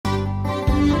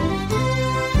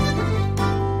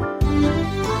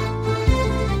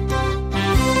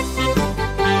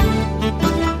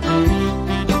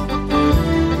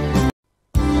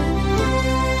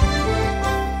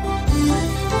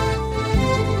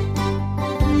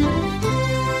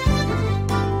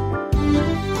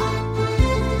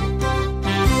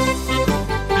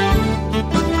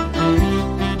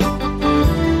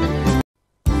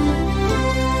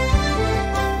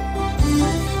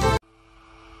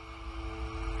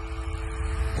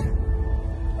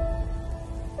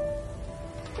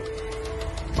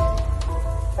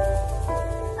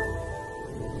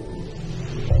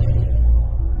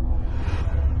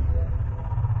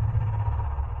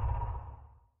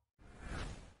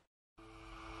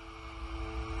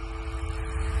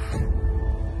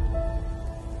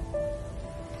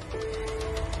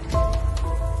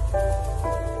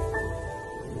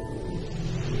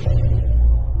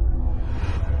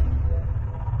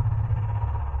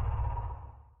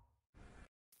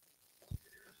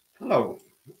Hello,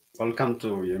 welcome to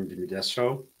UMD Media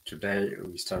Show. Today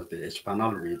we start the H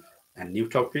panel with a new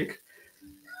topic,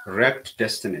 Wrecked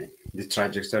Destiny. The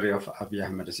trajectory of Abiy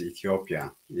Ahmed's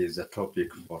Ethiopia is the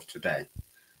topic for today.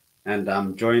 And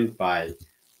I'm joined by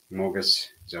Mogus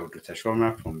Zaudu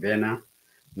Tashoma from Vienna,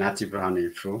 Nati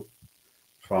Brahani Ifru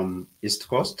from East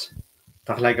Coast,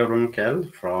 Tahlai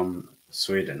Gabrumkel from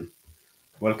Sweden.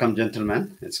 Welcome,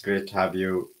 gentlemen. It's great to have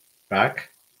you back.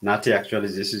 Nati, actually,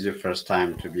 this is your first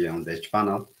time to be on the H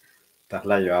panel.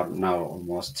 Tahla, you are now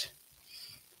almost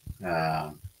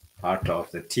part of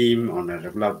the team on a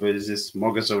regular basis.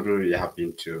 Mogazodu, you have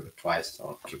been to twice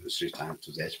or three times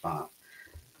to the H panel.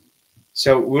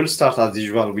 So we'll start as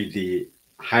usual with the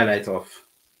highlight of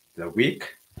the week,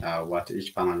 what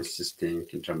each panelist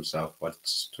think in terms of what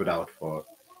stood out for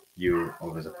you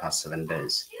over the past 7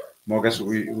 days. Mogas,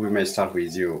 we may start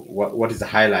with you. What is the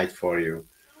highlight for you?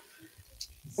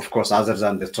 Of course, other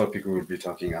than the topic we will be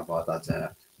talking about as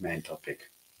a main topic.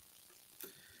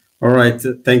 All right.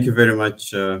 Thank you very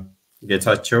much,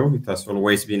 Getachew. It has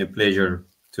always been a pleasure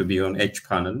to be on H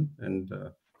panel. And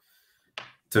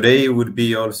today would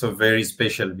be also very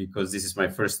special because this is my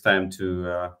first time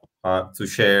to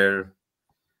share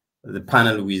the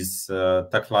panel with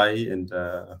Taklai and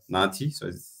Nati.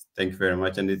 So thank you very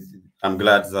much. And I'm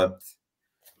glad that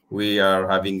we are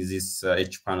having this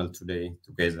H panel today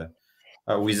together.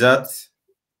 With that,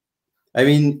 I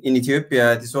mean, in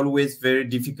Ethiopia, it is always very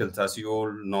difficult, as you all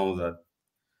know,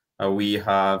 that we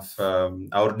have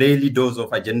our daily dose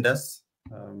of agendas,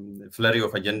 a flurry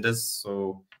of agendas.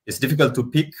 So it's difficult to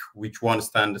pick which one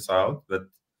stands out. But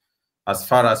as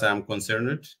far as I'm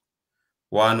concerned,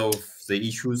 one of the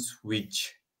issues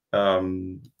which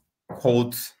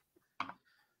caught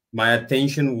my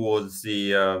attention was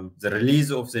the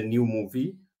release of the new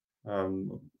movie,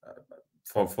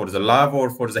 for the love or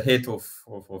for the hate of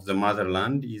the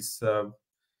motherland is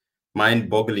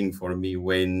mind-boggling for me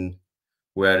when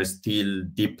we are still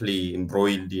deeply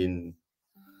embroiled in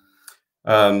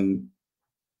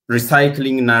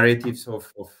recycling narratives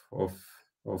of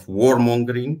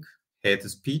warmongering, hate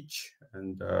speech,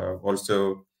 and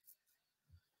also,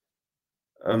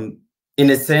 in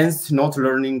a sense, not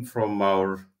learning from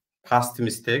our past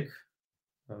mistake.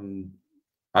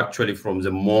 Actually, from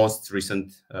the most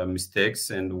recent mistakes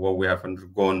and what we have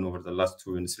undergone over the last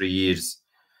 2 and 3 years.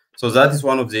 So that is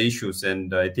one of the issues.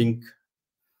 And I think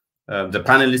the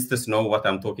panelists know what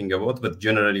I'm talking about. But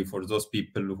generally, for those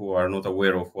people who are not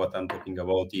aware of what I'm talking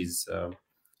about is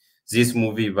this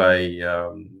movie by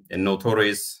a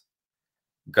notorious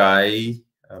guy,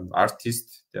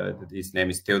 artist. His name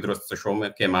is Theodoros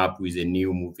Tshome, came up with a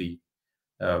new movie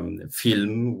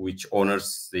film which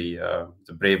honors the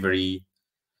bravery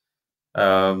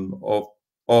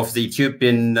of the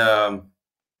Ethiopian,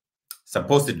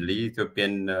 supposedly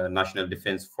Ethiopian National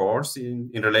Defense Force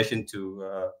in relation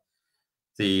to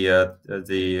the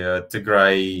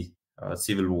Tigray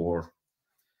civil war,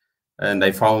 and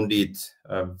I found it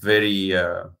very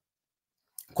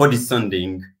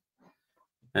condescending,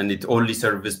 and it only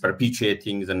serves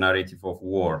perpetuating the narrative of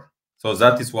war. So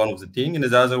that is one of the things, and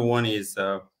the other one is,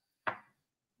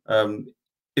 even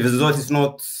though it is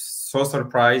not so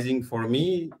surprising for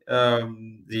me,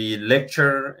 the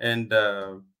lecture and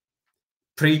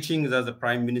preaching that the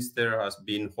Prime Minister has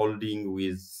been holding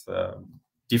with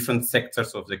different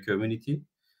sectors of the community,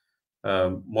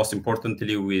 most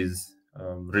importantly with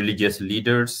religious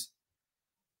leaders.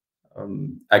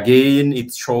 Again,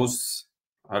 it shows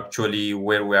actually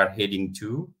where we are heading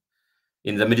to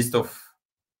in the midst of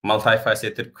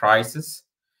multifaceted crisis.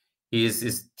 He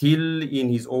is still in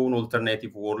his own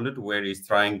alternative world where he's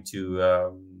trying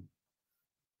to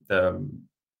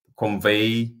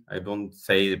convey, I don't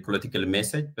say the political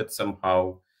message, but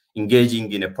somehow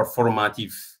engaging in a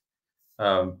performative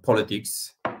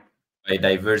politics by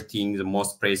diverting the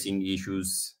most pressing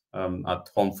issues at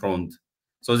home front.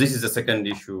 So this is the second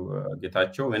issue,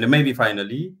 Getachew. And maybe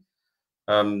finally,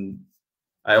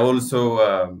 I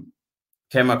also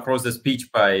came across the speech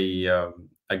by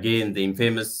again, the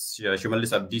infamous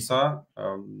Shimalis Abdisa,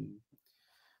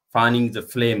 fanning the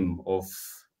flame of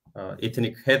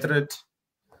ethnic hatred,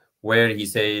 where he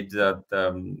said that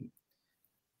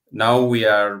now we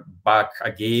are back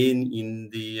again in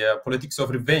the politics of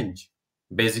revenge.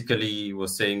 Basically, he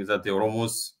was saying that the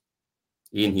Oromos,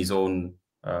 in his own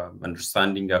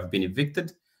understanding, have been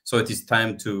evicted. So it is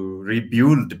time to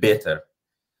rebuild better,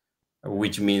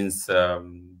 which means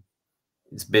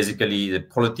it's basically the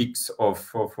politics of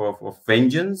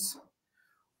vengeance,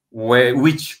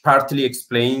 which partly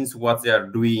explains what they are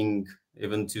doing,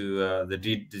 even to the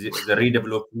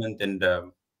redevelopment and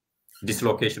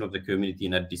dislocation of the community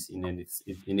in Addis in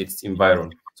its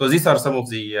environment. So these are some of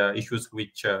the issues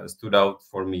which stood out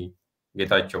for me,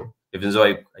 Getachew, even though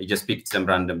I just picked them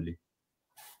randomly.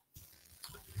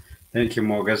 Thank you,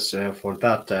 Mogus, for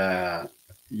that.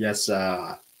 Yes,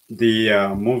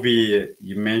 the movie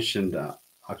you mentioned,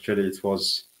 actually, it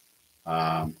was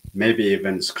maybe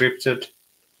even scripted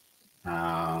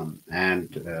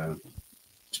and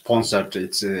sponsored.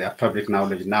 It's a public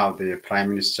knowledge now. The Prime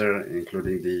Minister,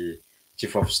 including the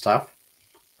Chief of Staff,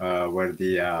 were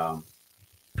the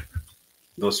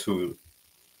those who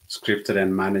scripted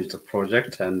and managed the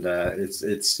project, and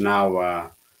it's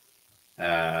now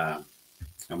a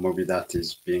movie that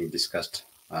is being discussed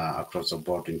across the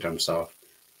board in terms of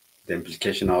the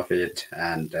implication of it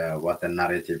and what the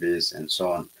narrative is and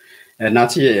so on. And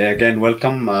Nati, again,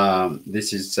 welcome.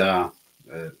 This is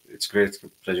it's great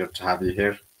pleasure to have you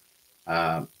here.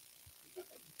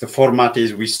 The format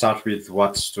is we start with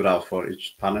what stood out for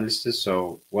each panelist.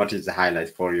 So what is the highlight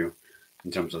for you in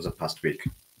terms of the past week?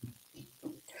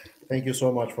 Thank you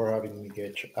so much for having me,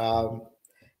 Gage.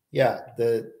 Yeah,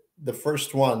 the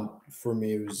first one for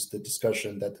me was the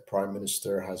discussion that the Prime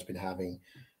Minister has been having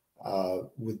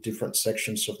with different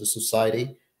sections of the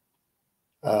society.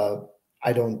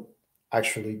 I don't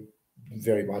actually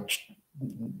very much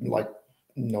like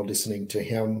listening to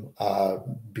him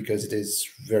because it is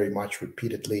very much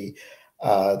repeatedly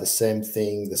the same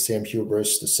thing, the same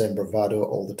hubris, the same bravado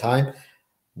all the time.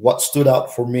 What stood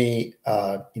out for me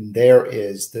in there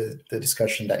is the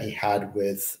discussion that he had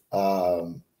with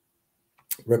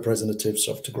representatives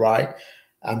of Tigray.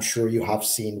 I'm sure you have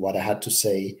seen what I had to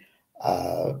say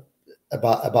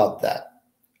about that.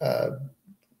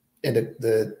 And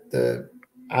the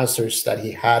answers that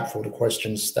he had for the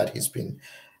questions that he's been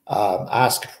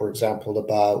asked, for example,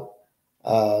 about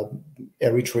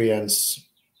Eritreans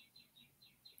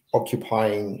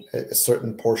occupying a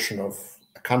certain portion of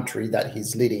a country that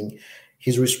he's leading,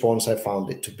 his response, I found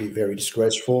it to be very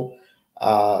disgraceful.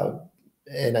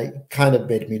 And it kind of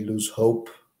made me lose hope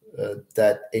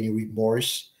that any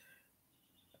remorse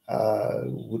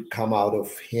would come out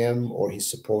of him or his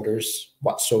supporters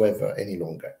whatsoever any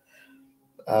longer.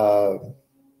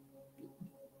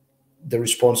 The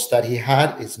response that he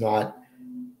had is not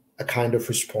a kind of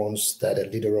response that a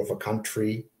leader of a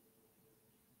country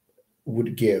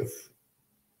would give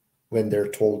when they're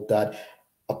told that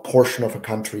a portion of a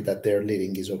country that they're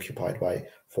leading is occupied by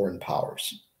foreign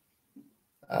powers.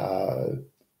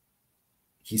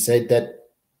 He said that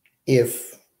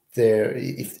if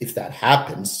that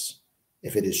happens,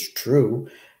 if it is true,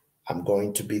 I'm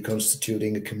going to be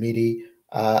constituting a committee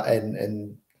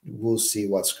and we'll see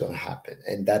what's going to happen.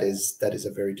 And that is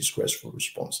a very disgraceful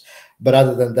response. But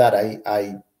other than that,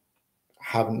 I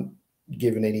haven't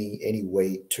given any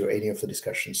weight to any of the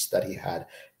discussions that he had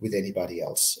with anybody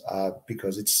else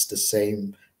because it's the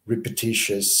same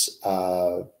repetitious,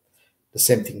 the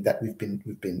same thing that we've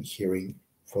been hearing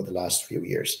for the last few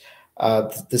years.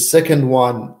 The second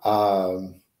one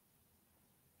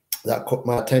that caught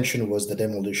my attention was the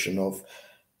demolition of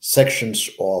sections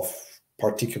of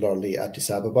particularly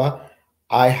Addis Ababa.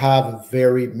 I have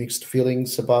very mixed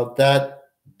feelings about that.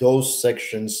 Those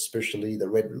sections, especially the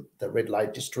red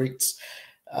light districts,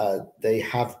 they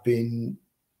have been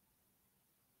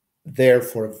there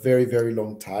for a very, very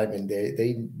long time, and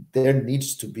there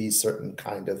needs to be certain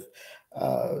kind of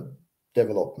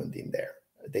development in there.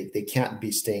 They can't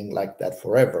be staying like that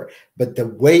forever. But the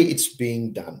way it's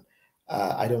being done,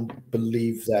 I don't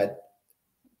believe that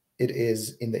it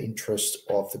is in the interest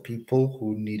of the people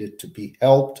who needed to be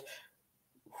helped,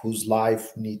 whose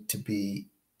life need to be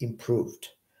improved.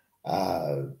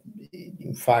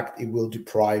 In fact, it will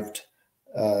deprive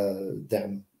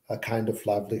them a kind of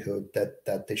livelihood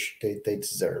that they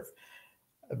deserve.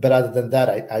 But other than that,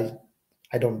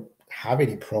 I don't have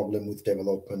any problem with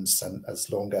developments, and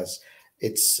as long as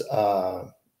it's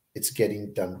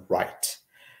getting done right.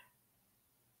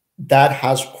 That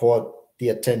has caught the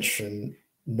attention,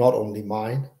 not only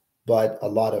mine, but a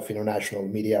lot of international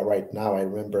media right now. I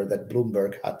remember that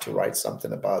Bloomberg had to write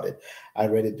something about it. I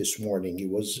read it this morning. It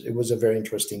was a very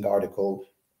interesting article,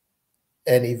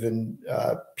 and even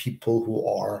people who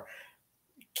are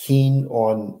keen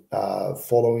on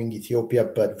following Ethiopia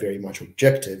but very much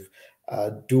objective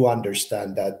do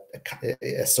understand that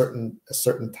a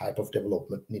certain type of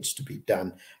development needs to be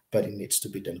done, but it needs to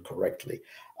be done correctly.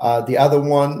 The other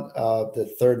one,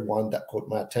 the third one that caught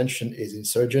my attention is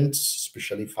insurgents,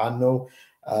 especially Fano,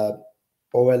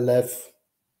 OLF.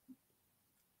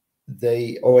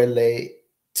 OLA,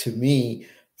 to me,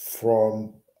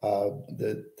 from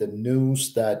the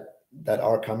news that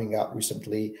are coming out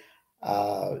recently,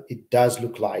 it does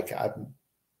look like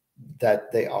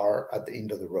that they are at the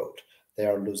end of the road. They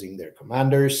are losing their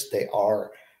commanders. They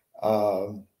are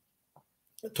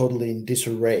totally in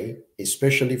disarray,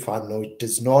 especially Fano. It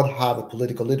does not have a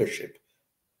political leadership.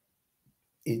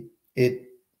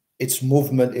 Its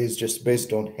movement is just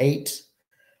based on hate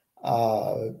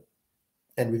and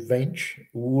revenge.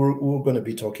 We're going to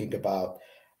be talking about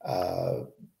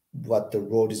what the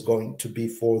road is going to be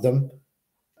for them,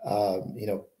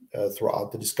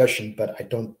 throughout the discussion. But I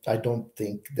don't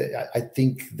think that. I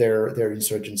think their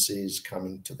insurgency is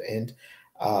coming to the end.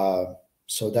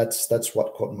 So that's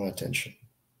what caught my attention.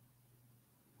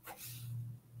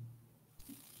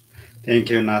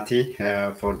 Thank you, Nati,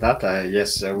 for that.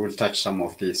 Yes, we'll touch some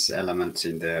of these elements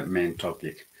in the main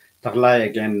topic. Taglay,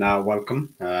 again,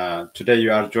 welcome. Today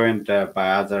you are joined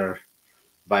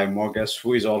by Mogus,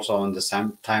 who is also on the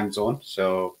same time zone.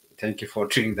 So thank you for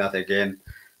doing that again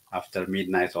after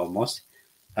midnight almost.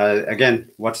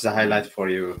 Again, what's the highlight for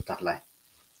you, Taglay?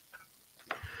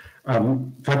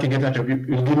 Thank you, Getachew.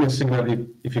 You'll give me a signal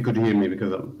if you could hear me,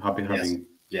 because I'm happy having.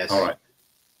 Yes. All right.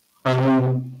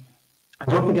 I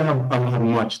don't think I have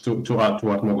much to add to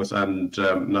what Mogus and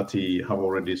Nati have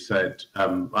already said.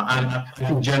 I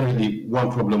think generally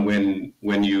one problem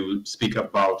when you speak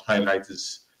about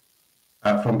highlights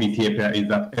from Ethiopia is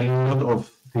that a lot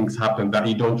of things happen that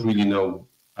you don't really know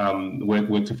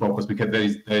where to focus, because there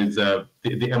is the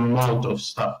amount of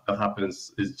stuff that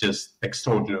happens is just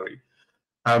extraordinary.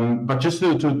 But just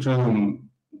to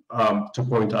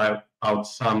point out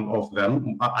some of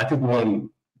them, I think one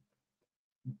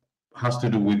has to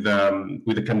do with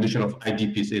the condition of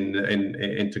IDPs in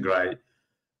Tigray,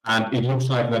 and it looks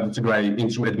like that the Tigray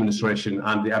interim administration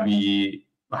and the Abiy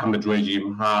Ahmed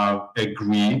regime have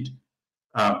agreed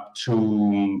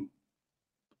to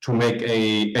make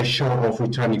a show of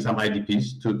returning some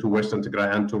IDPs to Western Tigray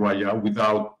and to Raya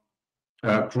without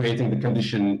creating the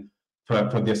condition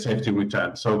for their safety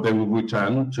return. So they will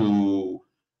return to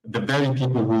the very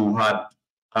people who had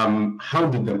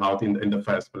hounded them out in the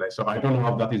first place. So I don't know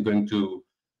how that is going to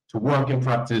work in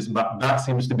practice, but that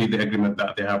seems to be the agreement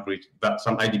that they have reached, that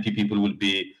some IDP people will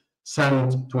be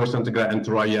sent to Western Tigray and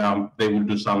to Raya. They will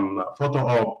do some photo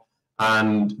op,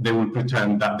 and they will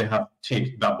pretend that they have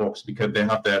ticked that box because they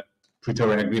have the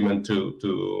Pretoria agreement to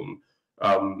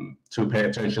pay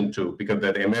attention to, because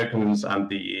they're the Americans and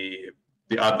the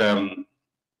other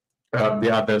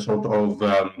sort of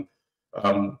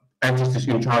entities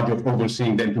in charge of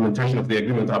overseeing the implementation of the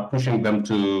agreement are pushing them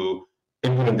to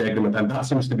implement the agreement, and that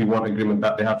seems to be one agreement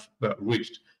that they have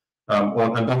reached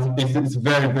on, and it's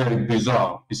very, very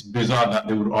bizarre. It's bizarre that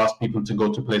they would ask people to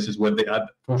go to places where they had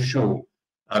for sure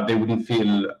they wouldn't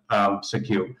feel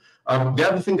secure. The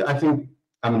other thing, I think,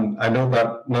 I know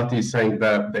that Nati is saying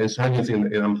that the insurgency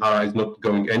in Amhara is not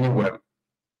going anywhere,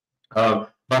 but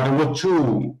there were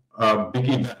two big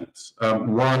events.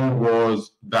 One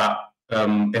was that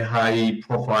a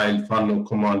high-profile Fano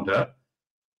commander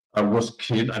was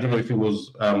killed. I don't know if it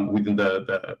was within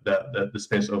the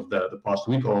space of the past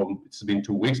week, or it's been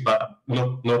 2 weeks, but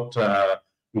not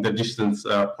in the distance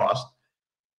past.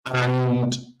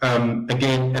 And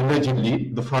again,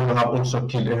 allegedly, the Fano have also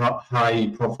killed a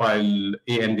high-profile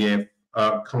ANDF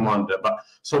commander. But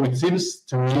so it seems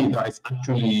to me that it's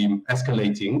actually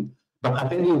escalating. But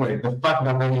at any rate, the fact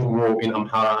that there is war in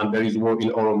Amhara and there is war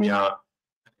in Oromia,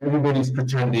 everybody is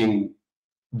pretending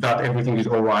that everything is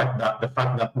all right, that the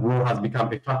fact that war has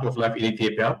become a fact of life in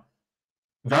Ethiopia,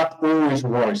 that always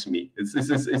worries me. It's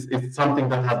something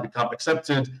that has become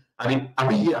accepted, and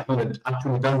Abiy Ahmed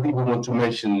actually doesn't even want to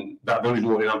mention that there is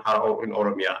war in Amhara or in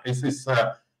Oromia. It's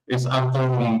a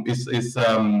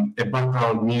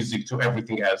background music to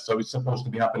everything else. So it's supposed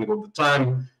to be happening all the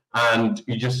time, and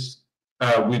we're just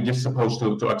supposed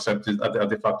to accept it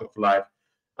as a fact of life.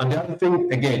 And the other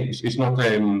thing, again, it's not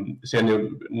a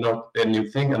new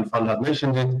thing, and Fan has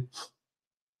mentioned it,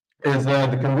 is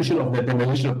the condition of the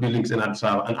demolition of buildings in Addis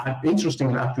Ababa. And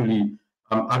interestingly, actually,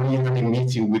 I'm having a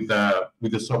meeting with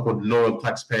the so-called loyal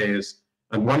taxpayers,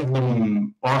 and one of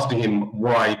them asked him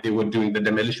why they were doing the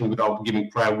demolition without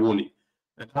giving prior warning.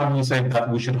 And he said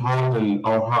that we should harden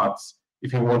our hearts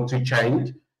if we want to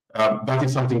change. That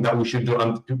is something that we should do,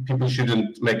 and people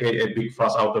shouldn't make a big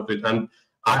fuss out of it. And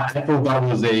I thought that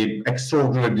was an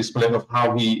extraordinary display of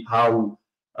how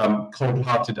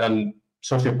cold-hearted and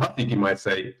sociopathic, you might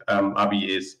say, Abiy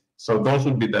is. So those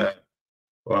would be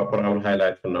what I would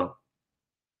highlight for now.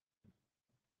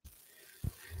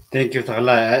 Thank you,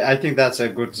 Taglay. I think that's a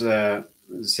good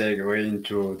segue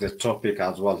into the topic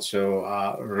as well. So,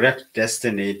 Wrecked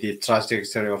Destiny, the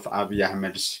trajectory of Abiy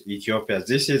Ahmed's Ethiopia.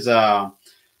 This is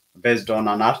based on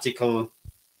an article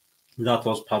that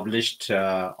was published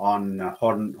on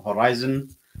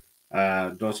Horizon.org,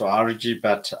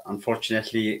 but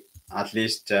unfortunately, at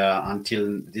least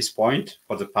until this point,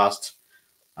 for the past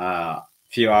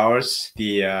few hours,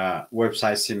 the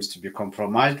website seems to be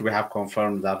compromised. We have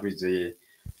confirmed that with the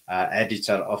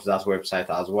editor of that website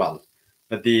as well.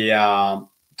 But the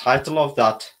title of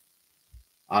that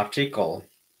article,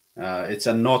 it's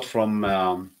a note from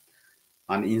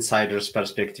an insider's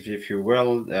perspective, if you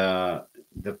will.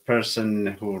 The person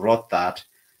who wrote that,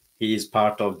 he is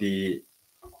part of the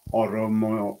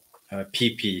Oromo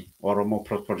PP, Oromo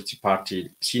Prosperity Party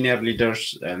senior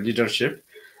leadership,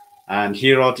 and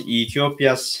he wrote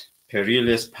Ethiopia's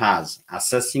perilous path,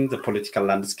 assessing the political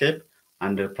landscape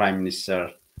under Prime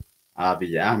Minister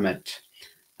Abiy Ahmed.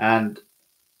 And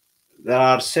there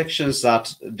are sections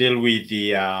that deal with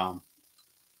the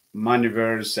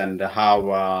maneuvers and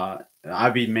how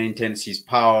Abiy maintains his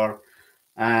power.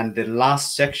 And the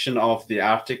last section of the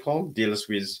article deals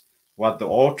with what the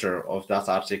author of that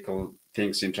article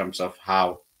thinks in terms of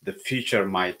how the future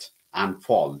might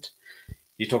unfold.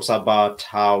 He talks about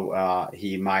how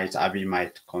Abiy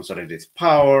might consolidate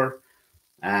power,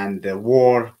 and the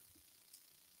war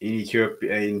in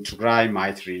Ethiopia, in Tigray,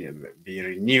 might be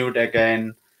renewed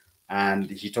again.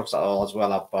 And he talks as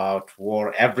well about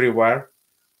war everywhere.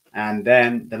 And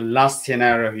then the last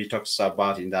scenario he talks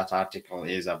about in that article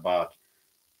is about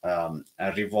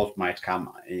a revolt might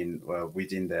come in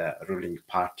within the ruling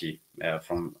party,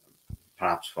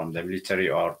 perhaps from the military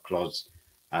or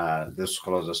those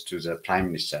closest to the prime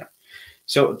minister.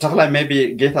 So Taglay,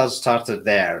 maybe get us started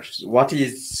there. What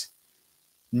is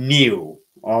new,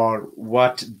 or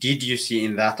what did you see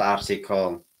in that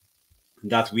article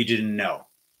that we didn't know?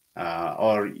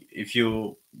 Or if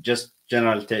you just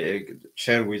generally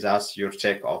share with us your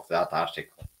take of that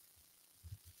article.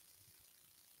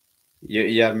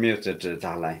 You are muted,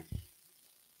 Taglay.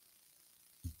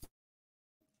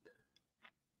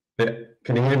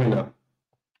 Can you hear me now?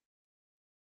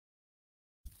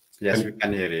 Yes, we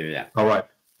can hear you, yeah. All right.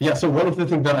 Yeah, so one of the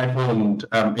things that I found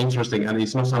interesting, and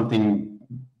it's not something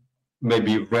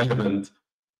maybe relevant,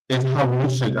 is how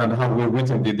lucid and how well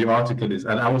written the article is.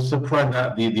 And I was surprised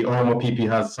that the Oromo PP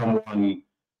has someone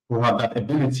who had that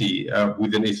ability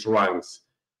within its ranks.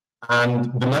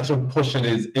 And the natural question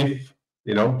is, if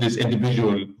this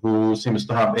individual who seems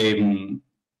to have a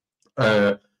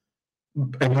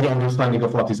good understanding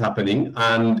of what is happening,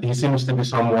 and he seems to be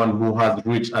someone who has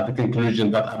reached at the conclusion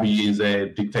that Abiy is a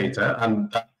dictator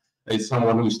and that is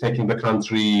someone who is taking the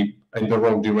country in the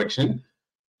wrong direction,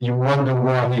 you wonder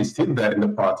why he's still there in the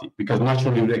party, because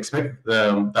naturally you would expect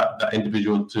that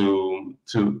individual to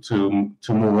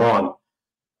move on.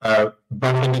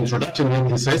 But in the introduction,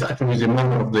 he says actually he's a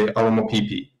member of the Oromo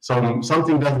PP. So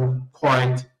something doesn't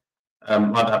quite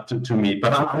add up to me.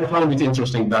 But I found it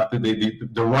interesting that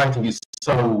the writing is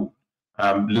so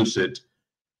lucid.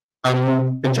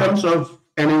 In terms of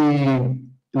any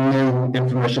new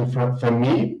information from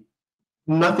me,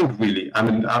 nothing really. I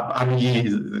mean, Abiy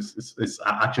is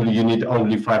actually, you need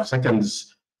only 5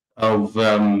 seconds of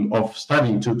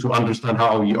studying to understand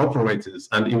how he operates,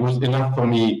 and it was enough for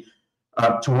me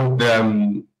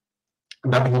to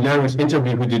that hilarious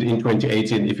interview we did in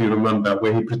 2018, if you remember,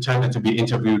 where he pretended to be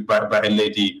interviewed by a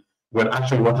lady, when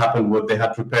actually what happened was they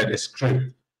had prepared a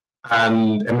script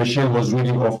and a machine was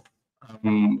reading off,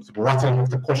 writing off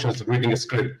the questions, reading a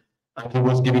script, and he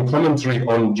was giving commentary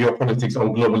on geopolitics,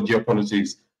 on global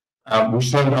geopolitics,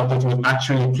 which turned out that he was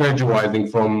actually plagiarizing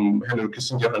from Henry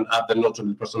Kissinger and other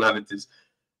notable personalities.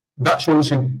 That shows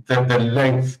you the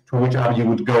length to which Abiy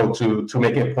would go to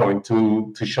make a point,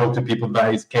 to show to people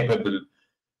that he's capable.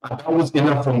 And that was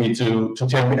enough for me to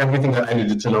tell me everything that I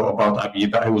needed to know about Abiy,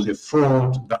 that he was a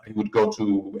fraud, that he would go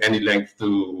to any length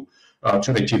to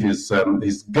achieve his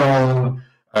goal,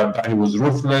 that he was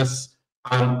ruthless.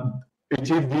 And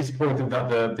it is this point that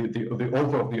the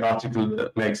author of the article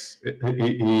makes.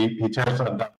 He tells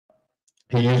us that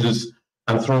he uses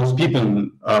and throws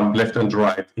people left and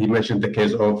right. He mentioned the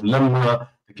case of Lemma,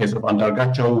 the case of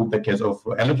Andargacho, the case of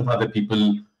a lot of other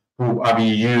people who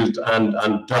Abiy used and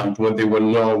dumped when they were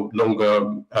no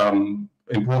longer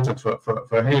important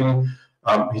for him.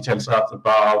 He tells us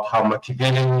about how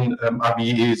Machiavellian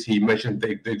Abiy is. He mentioned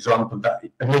the example that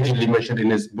he allegedly mentioned in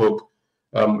his book,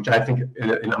 which I think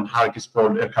in Amharic is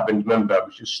called El Kabend Member,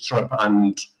 which is stirrup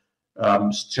and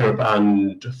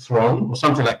throne, or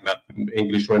something like that.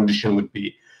 English rendition would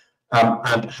be,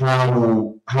 and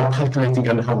how calculating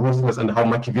and how ruthless and how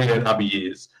Machiavellian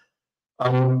Abiy is.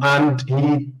 And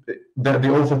the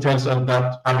author tells us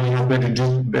that Abiy has made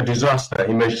a disaster.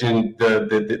 He mentioned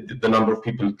the number of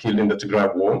people killed in the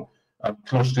Tigray war,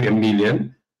 close to 1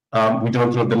 million. We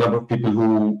don't know the number of people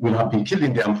who will have been killed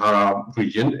in the Amhara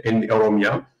region, in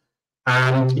Oromia.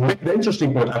 And he made the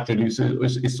interesting point, actually.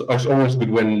 It's always good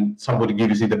when somebody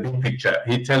gives you the big picture.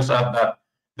 He tells us that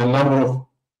the number of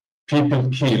people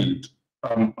killed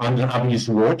under Abiy's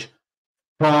watch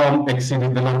far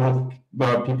exceeded the number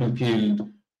of people killed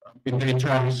in the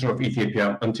entire history of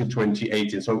Ethiopia until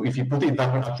 2018. So if you put it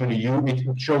that way, actually,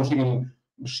 it shows you in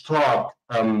stark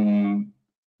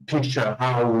picture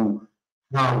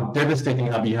how devastating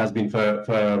Abiy has been for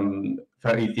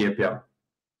Ethiopia.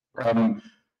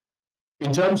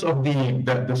 In terms of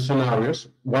the scenarios,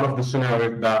 one of the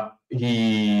scenarios that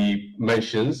he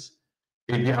mentions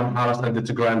is the Amharas and the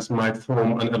Tigrayans might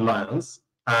form an alliance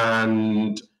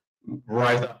and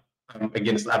rise up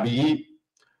against Abiy.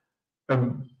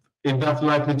 Is that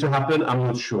likely to happen? I'm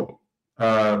not sure.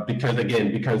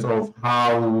 Because of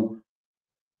how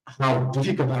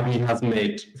difficult Abiy has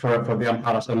made for the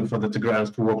Amharas and for the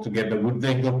Tigrayans to work together. Would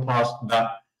they go past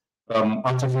that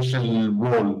artificial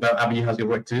wall that Abiy has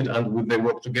erected, and would they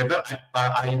work together?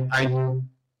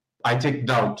 I take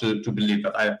doubt to believe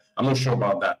that. I'm not sure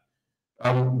about that.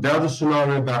 The other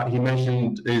scenario that he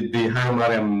mentioned is the Haile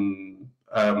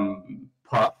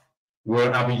path,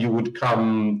 where Abiy would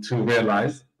come to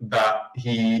realize that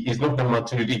he is not the man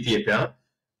to lead Ethiopia,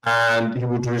 and he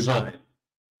would resign.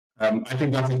 I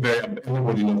think that is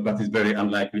everybody knows that is very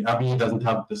unlikely. Abiy doesn't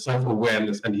have the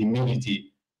self-awareness and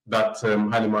humility that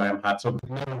Haile Mariam had. So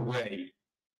there's no way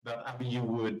that Abiy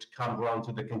would come around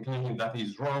to the conclusion that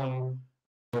he's wrong,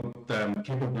 not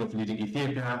capable of leading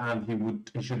Ethiopia, and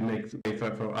he should make way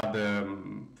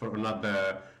for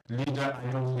another leader.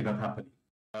 I don't see that happening.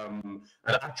 And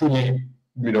actually,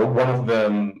 one of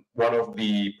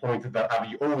the points that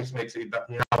Abiy always makes is that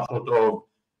he has sort of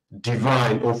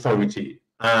divine authority,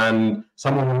 and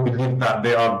someone who believes that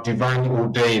they are divinely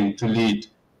ordained to lead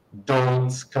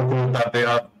don't conclude that they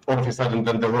are all of a sudden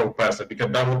then the wrong person,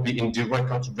 because that would be in direct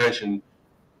contravention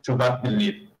to that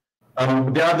belief.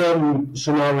 The other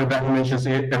scenario that he mentions is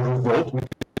a revolt within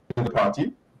the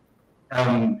party.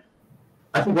 I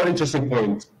think one interesting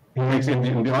point he makes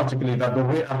in the article is that the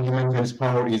way Abiy maintains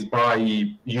power is by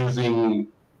using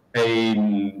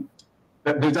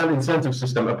there's an incentive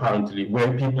system apparently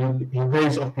where he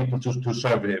pays off people to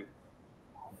serve him.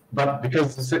 But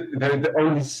because there's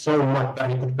only so much that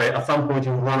he could pay, at some point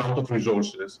he will run out of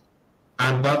resources.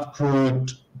 And that could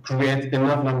create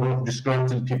enough number of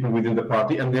disgruntled people within the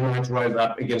party, and they might rise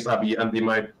up against Abiy and they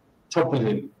might topple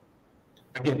him.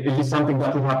 Again, is it something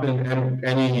that will happen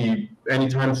any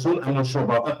time soon? I'm not sure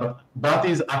about that, but that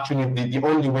is actually the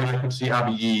only way I could see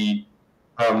Abiy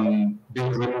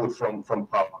being removed from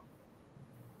power.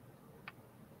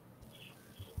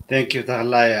 Thank you,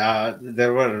 Tahalay.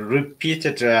 There were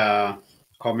repeated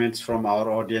comments from our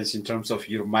audience in terms of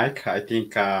your mic. I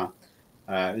think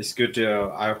it's good.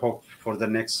 I hope for the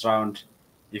next round,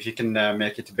 if you can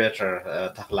make it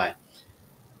better, Tahalay.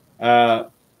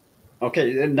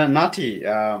 Okay, Nati,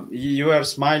 you were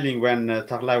smiling when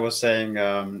Tahalay was saying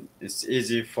it's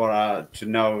easy for to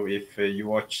know if you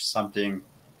watch something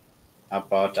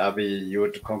about Abiy, you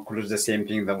would conclude the same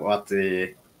thing that what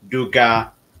the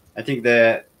Duga. I think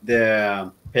the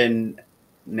pen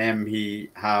name he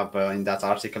have in that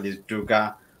article is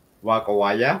Duga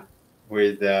Wagawaya,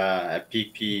 with a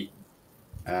PP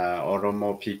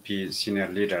Oromo PP senior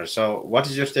leader. So what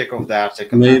is your take of the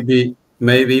article?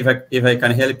 Maybe if I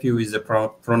can help you with the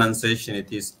pronunciation,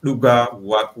 it is Duga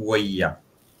Wagwaya.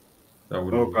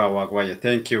 Duga Wagwaya.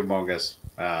 Thank you, Mogas.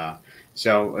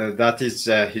 So that is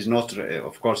he's not,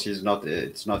 of course he's not,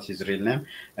 it's not his real name.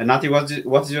 And Nati,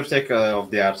 what's your take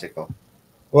of the article?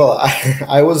 Well,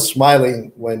 I was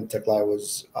smiling when Tahalay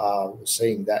was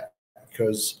saying that,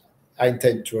 because I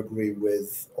tend to agree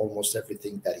with almost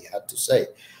everything that he had to say.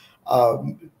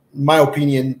 My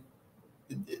opinion,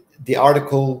 the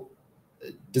article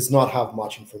does not have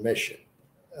much information.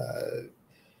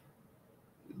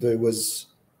 There was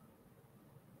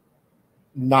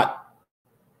not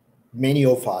many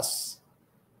of us,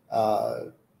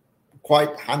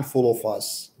 quite a handful of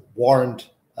us, warned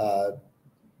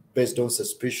based on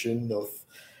suspicion of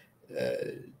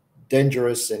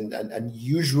dangerous and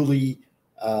usually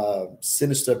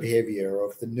sinister behavior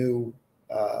of the new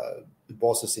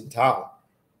bosses in town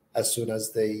as soon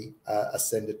as they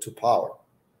ascended to power.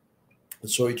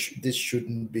 So this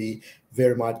shouldn't be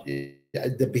very much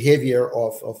the behavior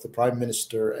of the prime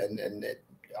minister and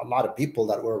a lot of people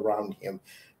that were around him.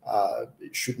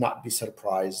 Should not be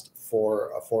surprised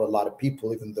for a lot of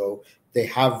people, even though they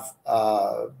have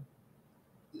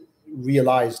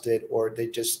realized it, or they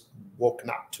just woken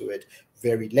up to it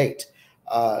very late.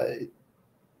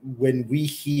 When we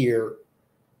hear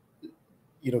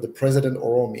the president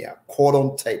Oromia caught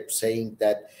on tape saying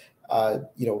that,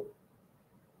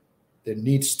 there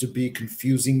needs to be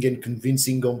confusing and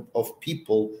convincing of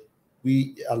people,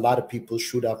 a lot of people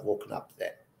should have woken up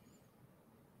then.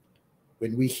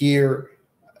 When we hear,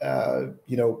 a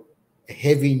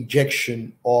heavy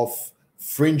injection of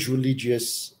fringe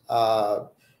religious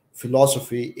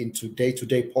philosophy into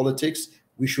day-to-day politics,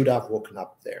 we should have woken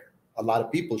up there. A lot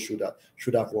of people should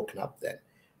have woken up then.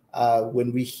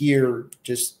 When we hear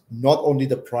just not only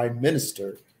the prime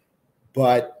minister,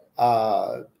 but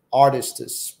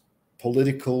artists,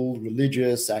 political,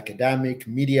 religious, academic,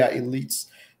 media elites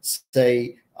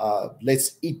say,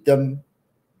 let's eat them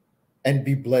and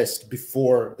be blessed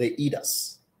before they eat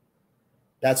us.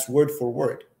 That's word for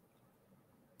word.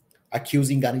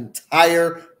 Accusing an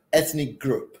entire ethnic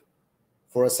group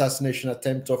for assassination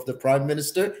attempt of the prime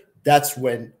minister, that's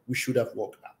when we should have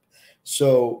woken up.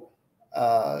 So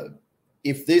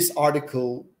if this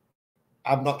article,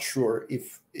 I'm not sure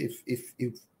if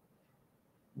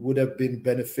would have been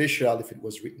beneficial if it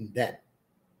was written then.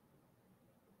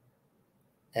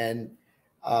 And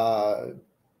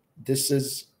this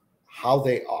is how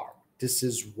they are. This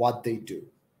is what they do.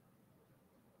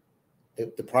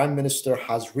 The prime minister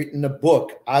has written a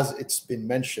book, as it's been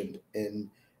mentioned in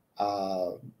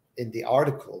the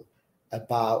article,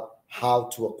 about how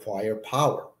to acquire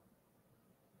power.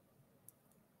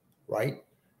 Right?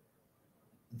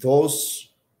 Those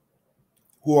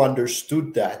who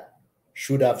understood that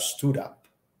should have stood up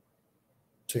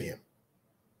to him.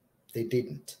 They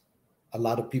didn't. A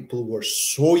lot of people were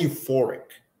so euphoric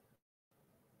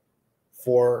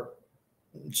for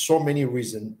so many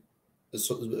reasons,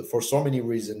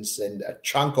 and a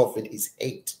chunk of it is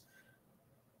hate.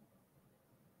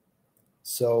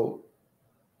 So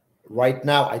right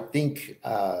now, I think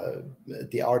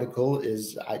the article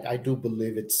is, I do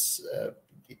believe it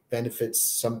benefits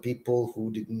some people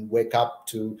who didn't wake up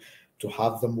to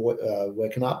have them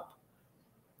waken up.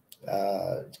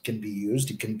 It can be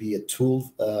used. It can be a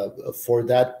tool for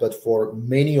that. But for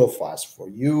many of us, for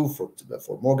you, for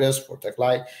Moges, for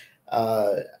Taklai,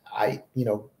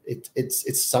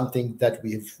 it's something that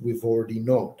we've already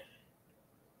known.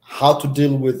 How to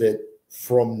deal with it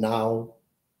from now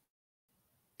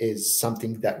is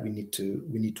something that we need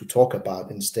to talk about,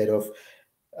 instead of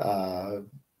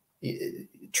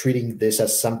treating this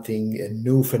as something, a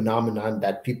new phenomenon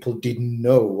that people didn't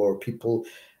know, or people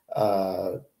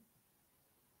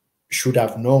should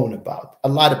have known about. A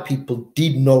lot of people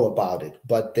did know about it,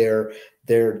 but their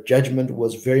judgment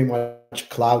was very much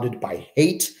clouded by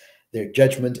hate. Their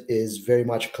judgment is very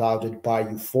much clouded by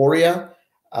euphoria,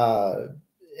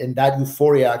 and that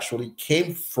euphoria actually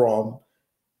came from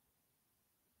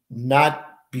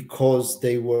not because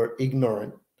they were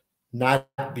ignorant, not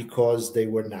because they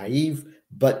were naive,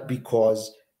 but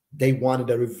because they wanted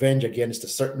a revenge against a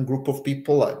certain group of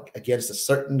people, against a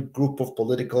certain group of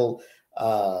political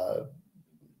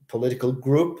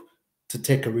group, to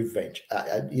take a revenge.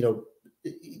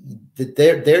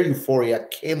 Their euphoria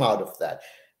came out of that.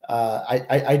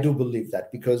 I do believe that,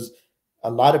 because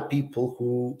a lot of people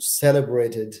who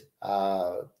celebrated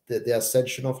the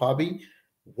ascension of Abiy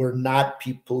were not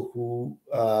people who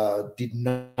did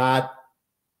not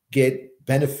get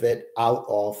benefit out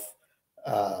of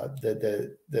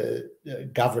the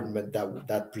government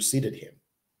that preceded him.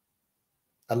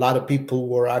 A lot of people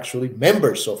were actually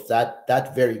members of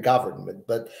that very government,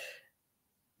 but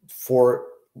for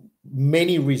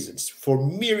many reasons, for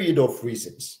myriad of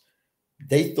reasons,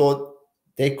 they thought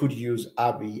they could use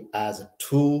Abiy as a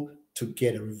tool to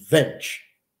get revenge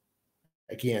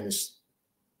against.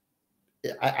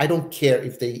 I don't care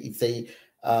if they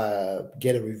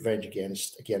get a revenge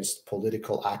against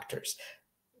political actors.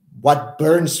 What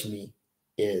burns me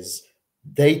is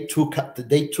they took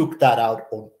that out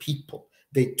on people.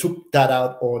 They took that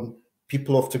out on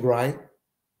people of Tigray,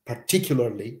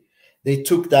 particularly. They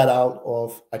took that out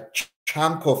of a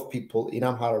chunk of people in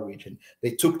Amhara region.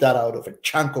 They took that out of a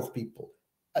chunk of people,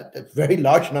 a very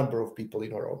large number of people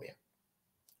in Oromia.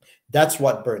 That's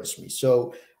what burns me.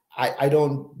 So I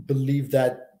don't believe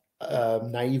that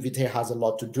naivete has a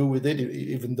lot to do with it,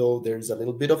 even though there's a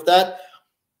little bit of that.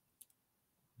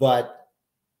 But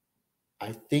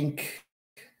I think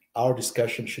our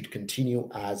discussion should continue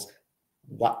as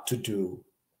what to do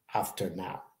after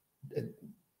now.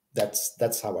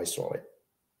 That's how I saw it.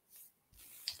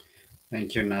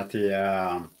 Thank you, Nati.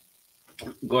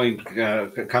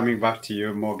 Coming back to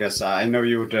you, Moges, I know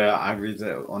you would agree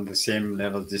on the same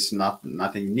level. This is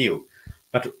nothing new,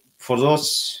 but for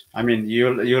those, I mean,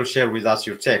 you'll share with us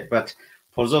your take. But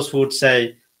for those who would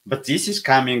say, but this is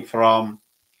coming from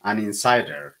an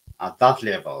insider at that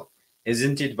level,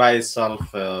 isn't it by itself,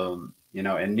 you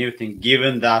know, a new thing,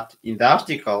 given that in the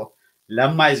article,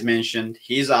 Lamma is mentioned,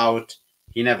 he's out,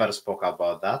 he never spoke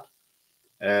about that.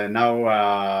 Now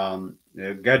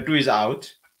Gaddu is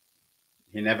out,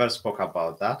 he never spoke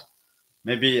about that.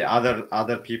 Maybe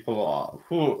other people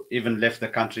who even left the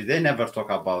country, they never talk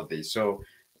about this. So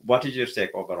what is your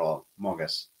take overall,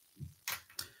 Mogas?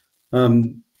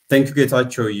 Thank you,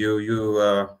 Getachew.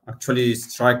 You actually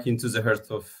strike into the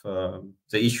heart of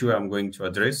the issue I'm going to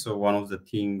address. So one of the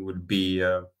things would be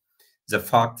the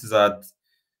fact that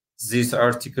this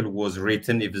article was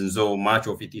written, even though much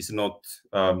of it is not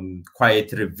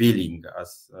quite revealing,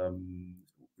 as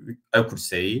I could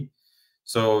say.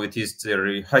 So it is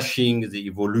rehashing the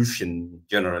evolution,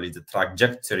 generally, the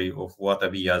trajectory of what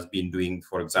Abiy has been doing,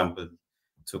 for example,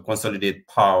 to consolidate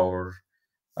power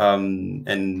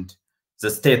and the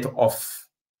state of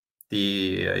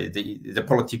the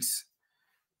politics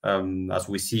as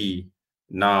we see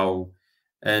now,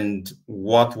 and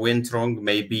what went wrong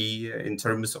maybe in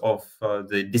terms of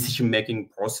the decision-making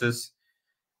process,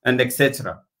 and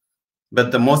etc.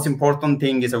 But the most important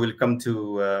thing is I will come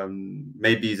to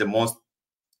maybe the most,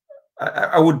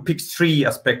 I would pick three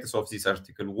aspects of this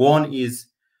article. One is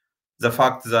the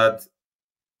fact that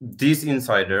this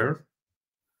insider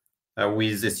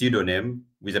with a pseudonym,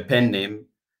 with a pen name,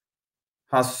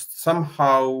 has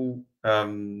somehow,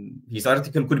 his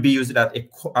article could be used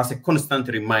as a constant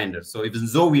reminder. So even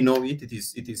though we know it, it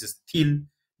is still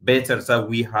better that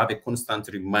we have a constant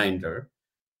reminder.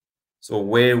 So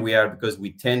where we are, because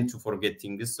we tend to forget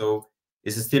things, so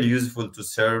it's still useful to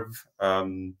serve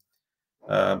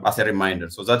as a reminder.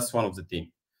 So that's one of the things.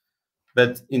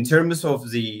 But in terms of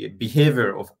the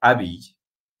behavior of Abiy,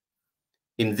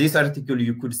 in this article,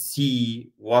 you could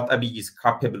see what Abiy is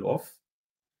capable of.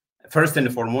 First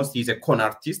and foremost, he's a con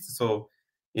artist. So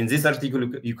in this article,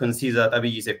 you can see that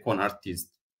Abiy is a con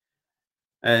artist.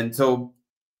 And so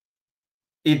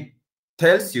it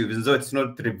tells you, even though it's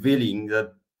not revealing,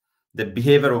 that the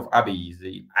behavior of Abiy,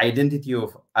 the identity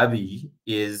of Abiy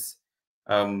is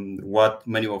what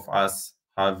many of us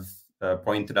have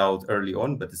pointed out early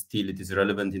on, but still it is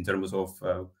relevant in terms of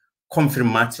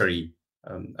confirmatory.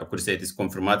 I could say it is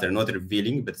confirmatory, not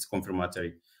revealing, but it's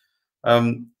confirmatory.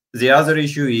 The other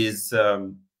issue is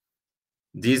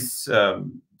this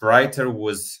writer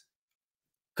was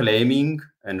claiming,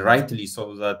 and rightly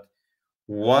so, that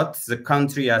what the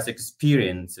country has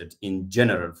experienced in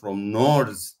general, from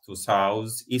north to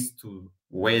south, east to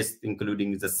west,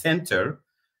 including the center,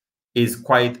 is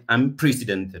quite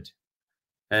unprecedented.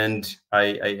 And I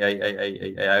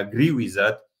agree with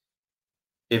that.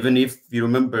 Even if you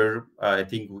remember, I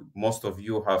think most of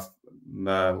you have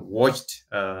watched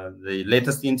the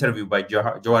latest interview by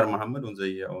Jawar Mohammed on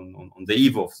the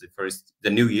eve of the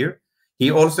new year.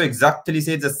 He also exactly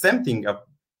said the same thing.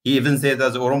 He even said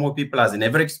that the Oromo people has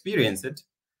never experienced it,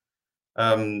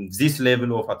 this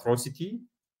level of atrocity,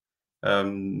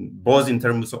 both in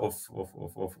terms of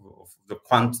the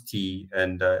quantity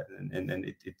and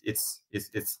its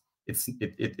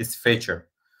feature.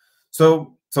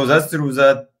 So that's true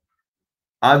that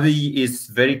Abiy is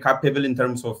very capable in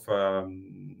terms of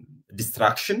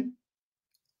distraction.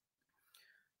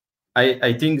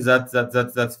 I think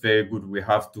that's very good. We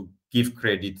have to give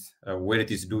credit where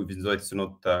it is due, even though it's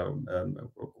not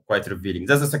quite revealing.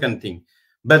 That's the second thing.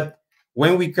 But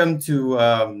when we come to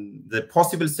the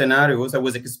possible scenarios, I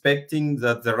was expecting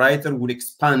that the writer would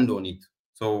expand on it.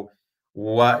 So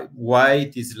why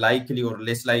it is likely or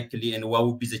less likely, and what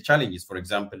would be the challenges? For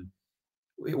example,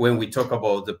 when we talk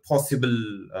about the possible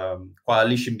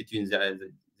coalition between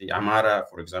the Amhara,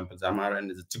 for example, the Amhara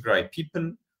and the Tigray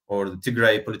people, or the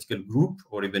Tigray political group,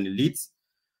 or even elites,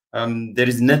 there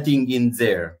is nothing in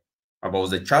there about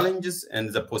the challenges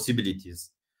and the possibilities.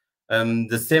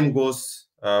 The same goes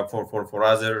for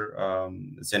other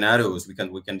scenarios. We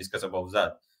can discuss about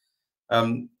that.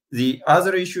 The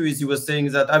other issue is, he was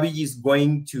saying that Abiy is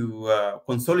going to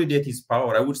consolidate his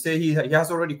power. I would say he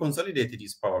has already consolidated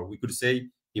his power. We could say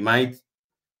he might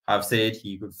have said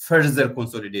he could further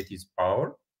consolidate his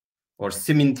power, or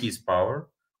cement his power,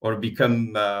 or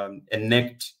become a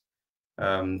next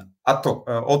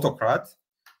autocrat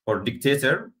or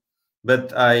dictator.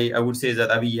 But I would say that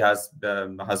Abiy has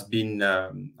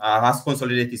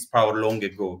consolidated his power long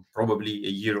ago, probably a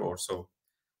year or so,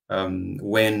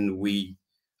 when we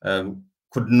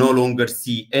could no longer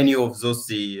see any of those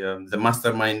the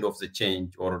mastermind of the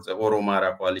change, or the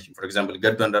Oromara coalition. For example,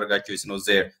 Gaddu Andargacho is not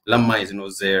there, Lamma is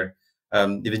not there,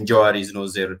 even Jawar is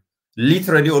not there.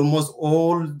 Literally, almost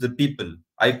all the people.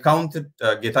 I counted,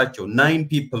 Getachew, 9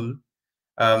 people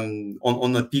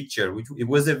on a picture, which it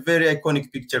was a very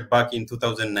iconic picture back in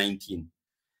 2019.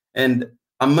 And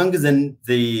among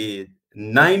the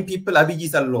 9 people, Abiy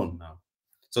is alone now.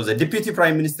 So the deputy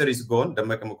prime minister is gone,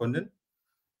 Dammaqee Mokonnin.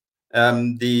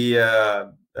 The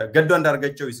Gaddu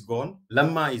Andargacho is gone.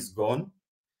 Lamma is gone.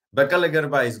 Baqqala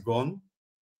Garba is gone.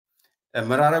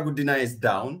 Marara Guddina is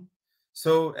down.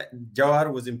 So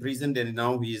Jawar was imprisoned, and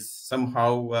now he is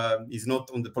somehow is not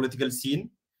on the political scene.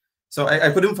 So I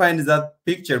couldn't find that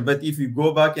picture, but if you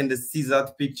go back and see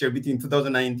that picture between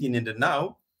 2019 and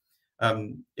now,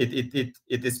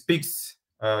 it speaks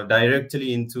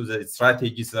directly into the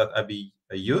strategies that Abiy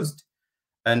used.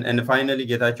 And finally,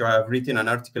 Getachew, I have written an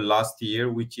article last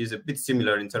year, which is a bit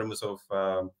similar in terms of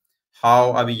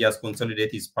how Abiy has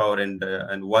consolidated his power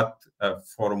and what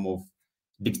form of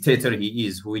dictator he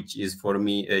is, which is for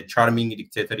me a charming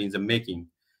dictator in the making.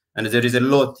 And there is a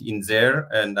lot in there,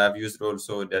 and I've used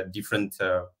also the different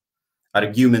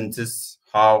arguments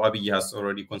how Abiy has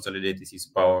already consolidated his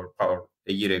power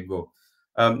a year ago.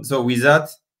 So with that,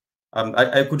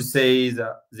 I could say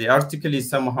that the article is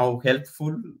somehow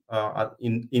helpful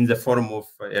in the form of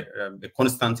a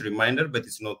constant reminder, but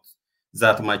it's not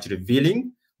that much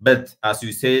revealing. But as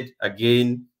you said,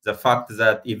 again, the fact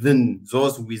that even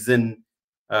those within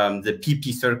the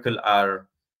PP circle are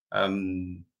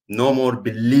no more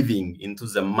believing into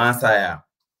the Messiah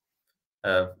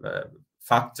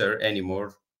factor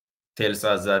anymore tells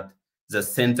us that the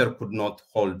center could not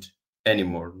hold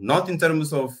anymore. Not in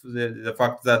terms of the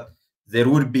fact that there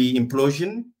would be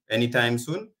implosion anytime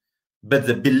soon, but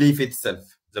the belief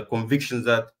itself, the conviction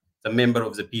that the member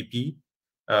of the PP,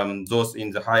 those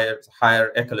in the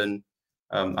higher echelon,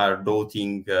 are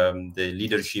doubting the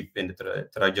leadership and the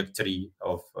trajectory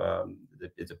of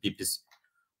the PP's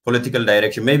political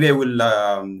direction. Maybe I will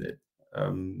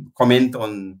comment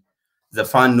on the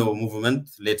Fano movement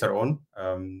later on,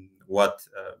 what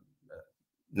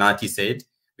Nati said,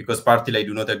 because partly I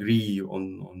do not agree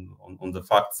on the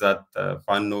fact that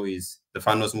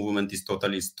Fano's movement is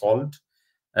totally stalled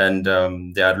and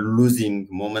they are losing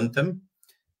momentum.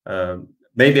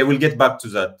 Maybe I will get back to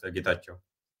that, Getachew.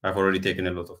 I've already taken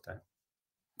a lot of time.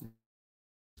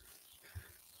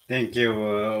 Thank you,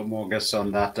 Mogas,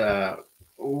 on that.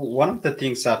 One of the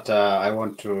things that I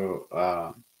want to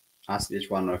ask each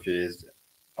one of you is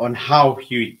on how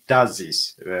he does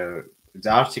this. The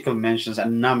article mentions a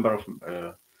number of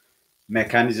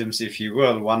mechanisms, if you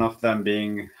will, one of them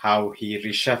being how he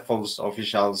reshuffles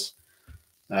officials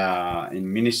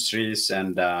in ministries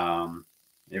and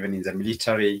even in the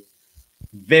military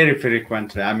very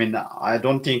frequently. I mean, I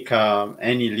don't think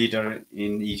any leader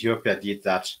in Ethiopia did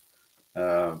that,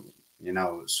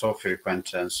 so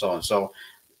frequent and so on. So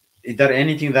is there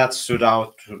anything that stood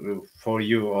out for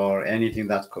you or anything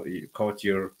that caught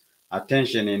your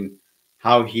attention in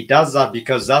how he does that?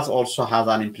 Because that also has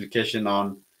an implication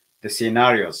on the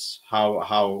scenarios,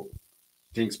 how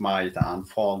things might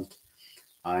unfold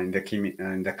in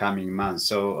the coming months.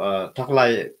 So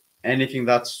Taklai, anything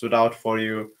that stood out for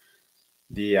you,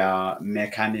 the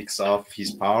mechanics of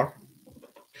his power?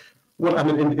 Well, I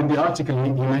mean, in the article,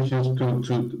 he mentions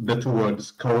the two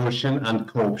words, coercion and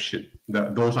co-option.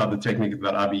 Those are the techniques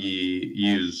that Abiy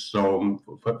used. So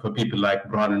for people like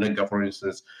Birhanu Negga, for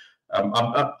instance, and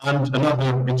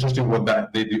another interesting word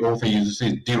that the author uses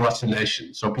is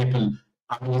deracination. So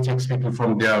Abiy takes people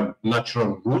from their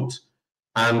natural root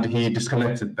and he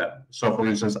disconnected them. So for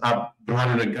instance,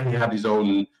 Birhanu Negga, he had his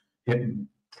own,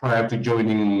 prior to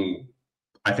joining,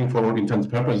 I think for all intents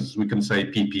and purposes, we can say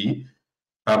PP,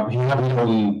 he had his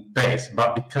own base,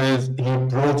 but because he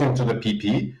brought into the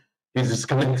PP, he's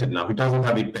disconnected now. He doesn't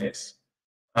have a base.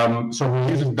 So he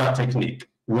uses that technique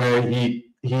where he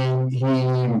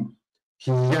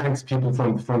yanks people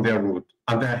from their root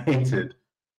and they're hated.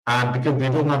 And because they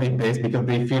don't have a base, because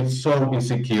they feel so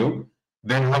insecure,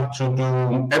 they have to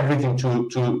do everything to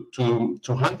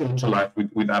hang on to life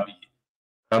with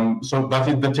Abiy. So that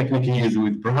is the technique he used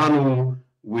with Birhanu,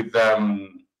 with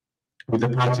the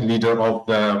party leader of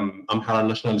the Amhara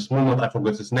Nationalist Movement. I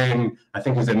forgot his name. I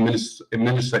think he's a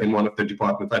minister in one of the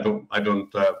departments.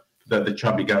 The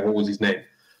chubby guy, what was his name?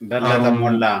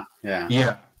 Mullah.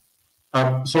 Yeah.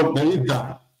 So there is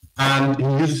that. And he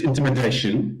uses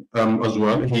intimidation as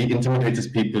well. He intimidates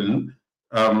people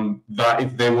that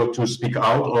if they were to speak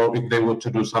out or if they were to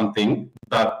do something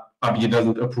that Abiy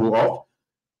doesn't approve of,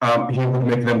 he would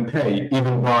make them pay,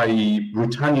 even by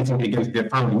retaliating against their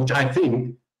family, which I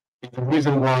think is the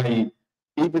reason why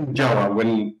even Jawar,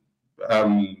 when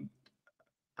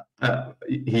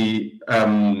he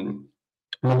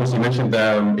mentioned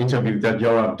the interview that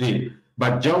Jawar did,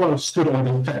 But Jawar stood on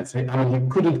the fence. I mean, he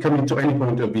couldn't commit to any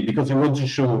point of view because he wasn't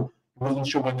sure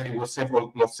whether it was safe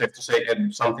or not safe to say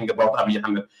something about Abiy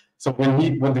Ahmed. So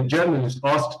when the journalist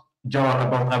asked Jawar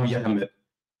about Abiy Ahmed,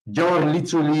 Jawar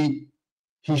literally,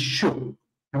 he shook.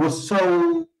 He was so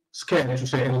scared to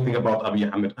say anything about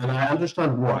Abiy Ahmed, and I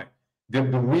understand why. The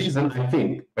reason, I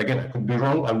think, again, I could be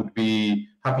wrong, I would be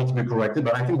happy to be corrected,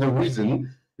 but I think the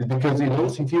reason is because he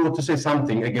knows if he were to say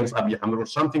something against Abiy Ahmed or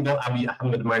something that Abiy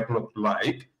Ahmed might not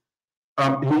like,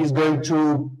 he is going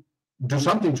to do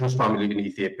something to his family in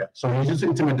Ethiopia. So he uses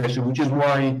intimidation, which is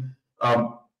why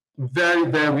very,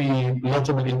 very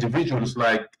notable individuals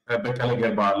like Bekele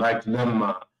Geba, like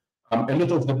Lemma, a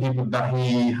lot of the people that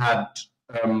he had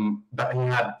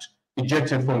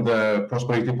ejected from the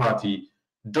Prosperity Party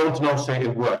don't now say a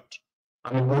word.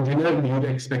 I mean, ordinarily you'd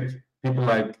expect people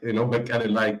like Bekele,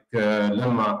 like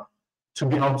Lemma, to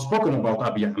be outspoken about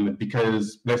Abiy Ahmed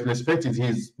because let's face it,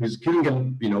 he's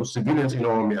killing civilians in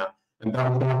Oromia, and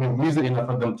that would have been reason enough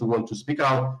for them to want to speak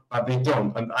out, but they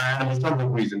don't. And I understand the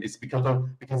reason. It's because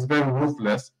it's very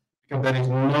ruthless, because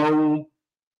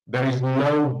there is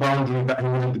no boundary that he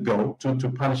wouldn't go to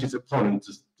punish his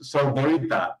opponents. So there is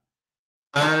that.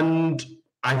 And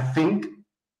I think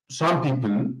some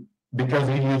people, because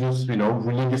he uses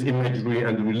religious imagery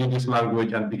and religious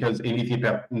language, and because in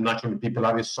Ethiopia naturally people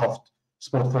have a soft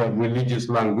spot for religious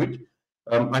language,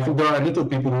 I think there are a lot of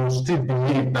people who still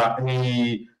believe that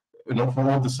he,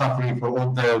 for all the suffering, for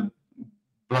all the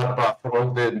bloodbath, for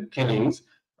all the killings,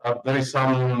 there is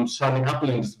some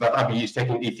happenings that Abiy is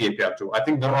taking Ethiopia to. I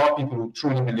think there are people who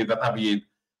truly believe that Abiy is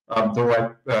the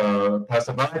right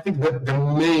person. But I think that the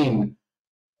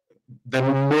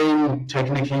main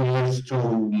technique he used to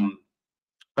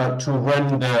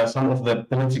render some of the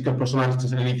political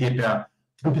personalities in Ethiopia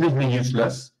completely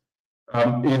useless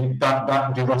is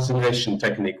that derocination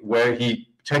technique, where he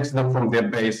takes them from their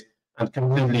base and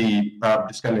completely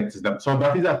disconnects them. So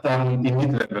that is at the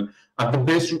elite level. At the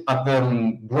base, at the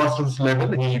grassroots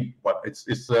level, he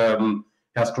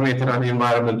has created an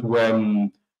environment where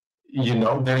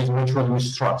there is mutual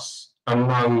mistrust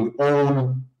among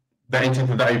all the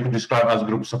entities that you could describe as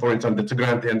groups. So, for instance, the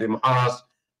Tigray and the Amharas,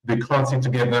 they can't sit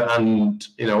together and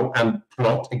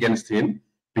plot against him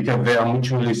because they are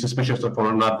mutually suspicious of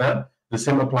one another. The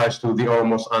same applies to the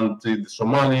Oromos and the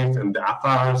Somalis and the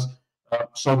Afars.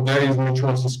 So there is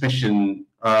mutual suspicion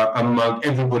among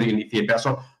everybody in Ethiopia.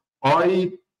 So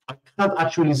I can't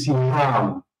actually see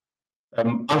how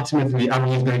ultimately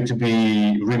Abiy is going to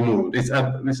be removed. It's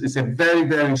a very,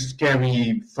 very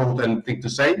scary thought and thing to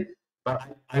say, but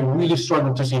I really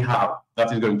struggle to see how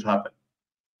that is going to happen.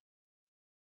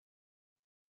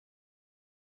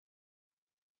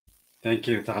 Thank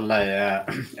you,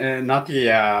 Taglai. Nati,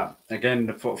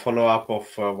 again, follow up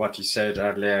of what you said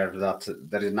earlier, that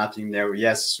there is nothing new.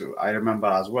 Yes, I remember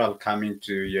as well coming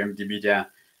to UMD Media,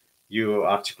 you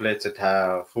articulated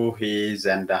who he is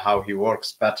and how he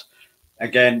works. But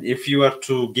again, if you were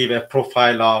to give a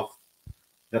profile of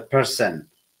the person,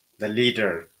 the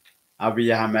leader,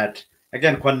 Abiy Ahmed,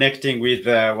 again, connecting with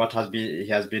what he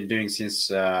has been doing since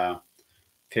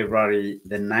February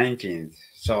the 19th.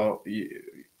 So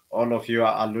all of you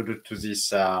alluded to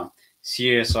this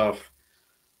series of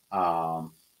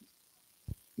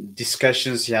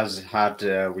discussions he has had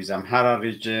with Amhara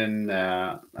region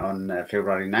on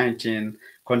February 19,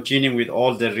 continuing with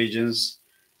all the regions.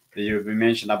 You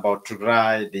mentioned about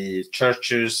Tigray, the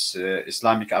churches,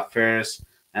 Islamic affairs,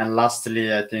 and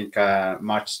lastly, I think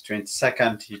March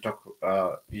 22nd,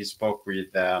 he spoke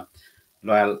with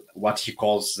what he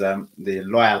calls the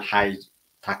loyal high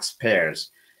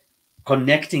taxpayers.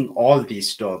 Connecting all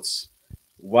these dots,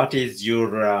 what is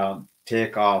your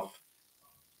take of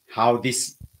how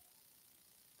this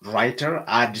writer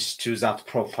adds to that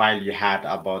profile you had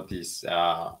about this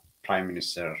Prime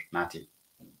Minister, Nati?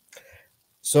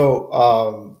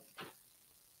 So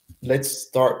let's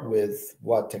start with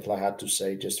what Tekla had to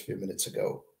say just a few minutes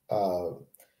ago.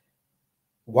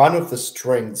 One of the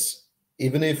strengths,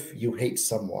 even if you hate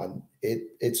someone,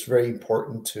 it's very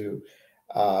important to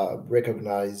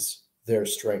recognize their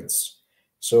strengths.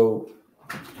 So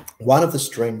one of the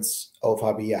strengths of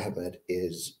Abiy Ahmed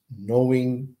is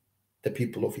knowing the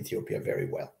people of Ethiopia very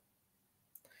well.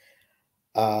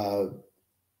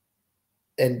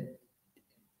 And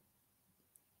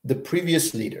the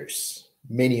previous leaders,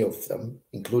 many of them,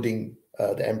 including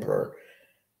the emperor,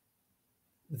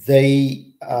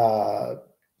 they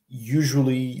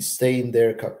usually stay in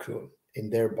their cocoon, in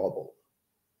their bubble.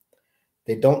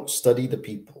 They don't study the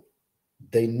people.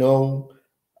 They know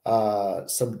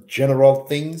some general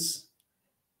things,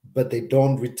 but they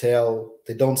don't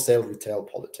sell retail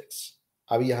politics.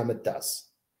 Abiy Ahmed does,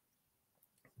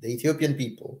 the Ethiopian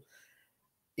people,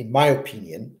 in my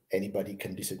opinion, anybody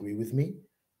can disagree with me,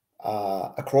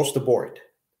 across the board,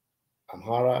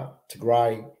 Amhara,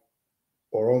 Tigray,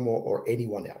 Oromo, or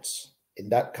anyone else in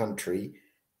that country,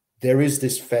 there is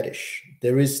this fetish,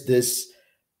 there is this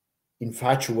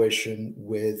infatuation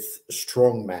with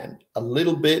strongman, a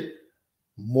little bit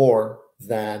more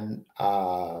than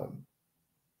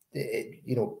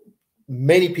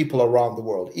many people around the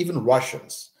world, even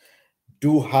Russians,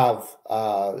 do have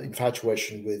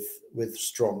infatuation with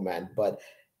strongman, but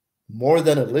more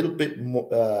than a little bit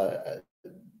more,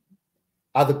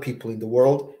 other people in the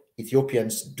world,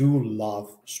 Ethiopians do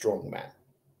love strongman,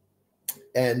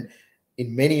 and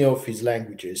in many of his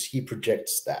languages, he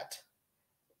projects that,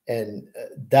 and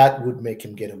that would make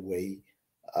him get away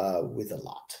with a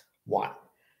lot. One.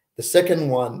 The second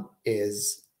one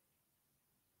is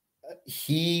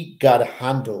he got a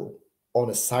handle on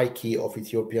a psyche of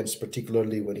Ethiopians,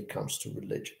 particularly when it comes to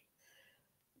religion.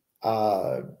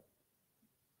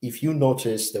 If you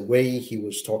notice the way he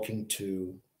was talking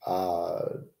to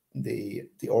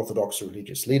the Orthodox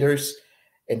religious leaders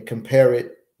and compare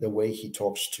it the way he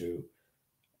talks to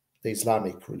the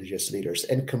Islamic religious leaders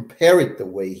and compare it the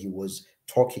way he was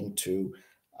talking to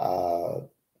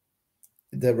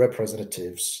the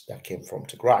representatives that came from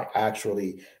Tigray, I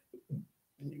actually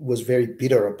was very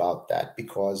bitter about that,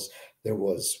 because there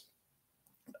was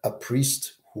a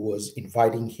priest who was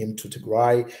inviting him to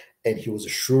Tigray, and he was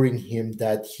assuring him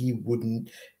that he wouldn't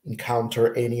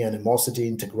encounter any animosity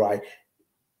in Tigray.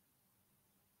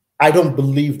 I don't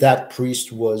believe that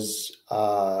priest was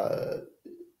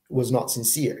not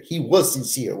sincere. He was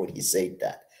sincere when he said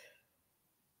that,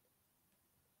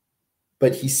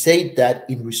 but he said that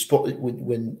in response,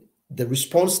 when the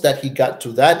response that he got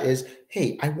to that is,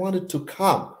 "Hey, I wanted to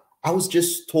come. I was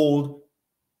just told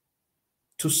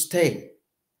to stay."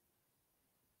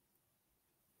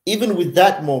 Even with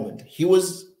that moment,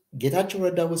 Getachew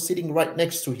Reda was sitting right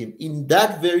next to him. In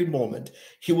that very moment,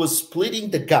 he was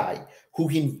splitting the guy who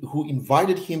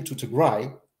invited him to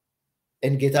Tigray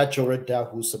and Getachew Reda,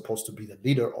 who's supposed to be the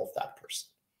leader of that person.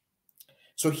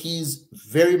 So he's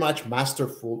very much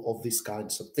masterful of these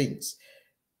kinds of things.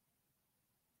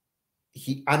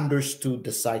 He understood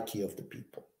the psyche of the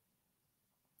people.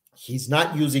 He's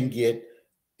not using it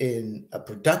in a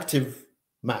productive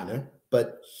manner,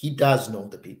 but he does know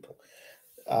the people.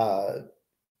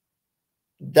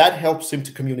 That helps him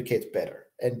to communicate better.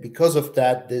 And because of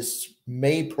that, this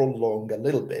may prolong a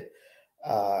little bit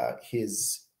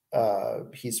his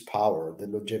power, the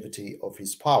longevity of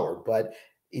his power, but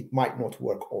it might not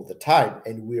work all the time.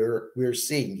 And we're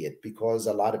seeing it, because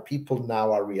a lot of people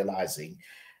now are realizing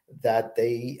that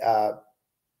they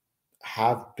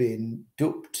have been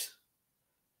duped.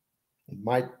 It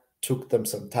might took them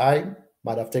some time,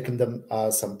 might have taken them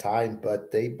some time,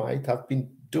 but they might have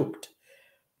been duped.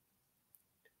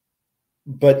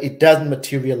 But it doesn't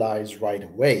materialize right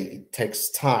away. It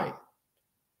takes time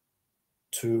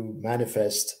to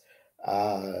manifest,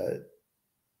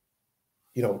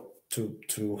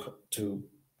 to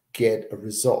get a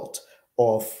result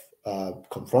of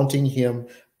confronting him,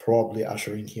 probably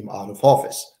ushering him out of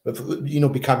office,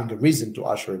 becoming a reason to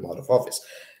usher him out of office.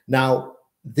 Now,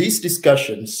 these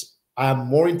discussions, I'm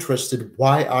more interested,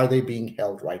 why are they being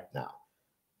held right now?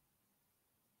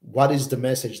 What is the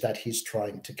message that he's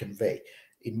trying to convey?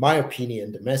 In my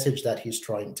opinion, the message that he's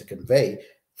trying to convey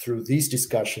through this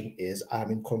discussion is, I'm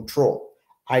in control.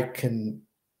 I can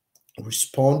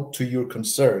respond to your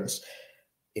concerns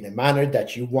in a manner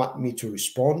that you want me to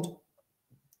respond.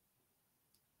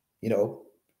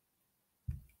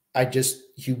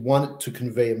 He wanted to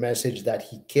convey a message that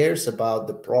he cares about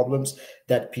the problems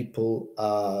that people,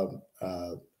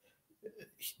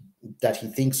 that he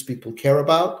thinks people care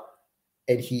about.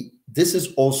 And this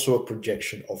is also a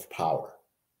projection of power.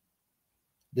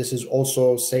 This is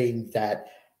also saying that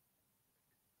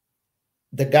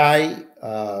the guy,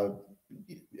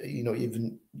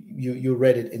 even you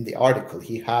read it in the article,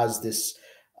 he has this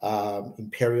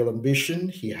imperial ambition.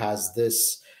 He has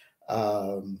this,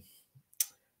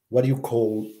 what do you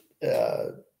call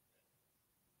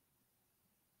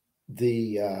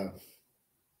the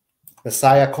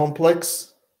Messiah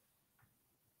complex?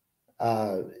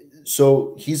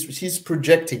 So he's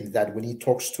projecting that when he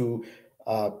talks to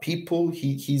people,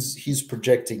 he's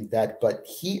projecting that, but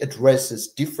he addresses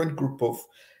different group of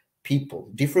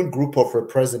people, different group of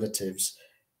representatives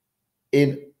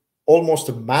in almost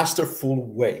a masterful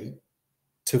way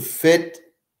to fit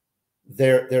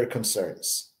their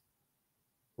concerns,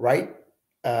 right?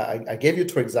 I gave you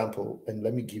two examples, and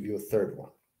let me give you a third one.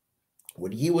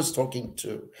 When he was talking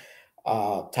to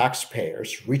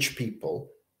taxpayers, rich people,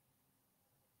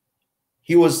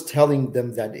 he was telling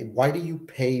them that, why do you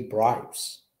pay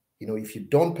bribes? You know, if you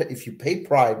don't pay, if you pay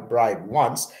bribe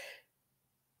once,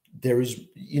 there is,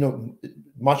 you know,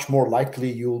 much more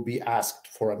likely you'll be asked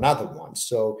for another one.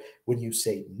 So when you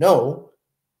say no,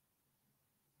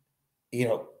 you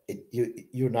know,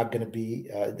 you're not going to be,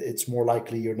 it's more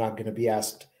likely you're not going to be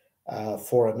asked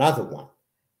for another one.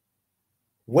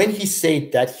 When he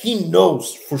said that, he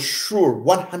knows for sure,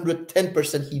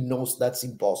 110%, he knows that's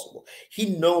impossible.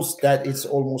 He knows that it's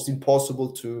almost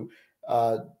impossible to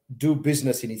do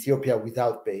business in Ethiopia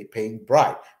without paying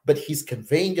bribe. But he's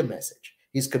conveying a message.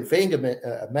 He's conveying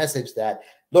a message that,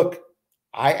 look,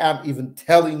 I am even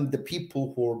telling the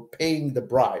people who are paying the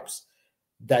bribes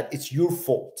that it's your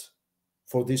fault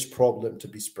for this problem to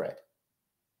be spread.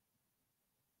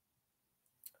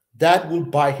 That will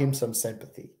buy him some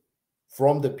sympathy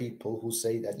from the people who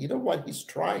say that, you know what, he's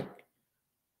trying.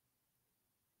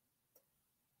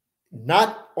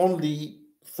 Not only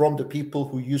from the people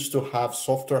who used to have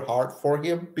softer heart for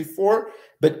him before,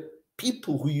 but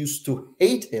people who used to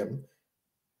hate him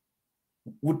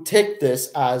would take this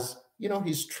as, you know,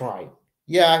 he's trying.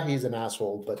 Yeah, he's an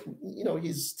asshole, but, you know,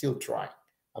 he's still trying.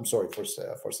 I'm sorry for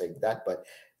saying that, but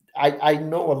I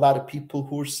know a lot of people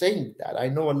who are saying that. I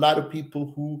know a lot of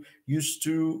people who used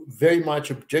to very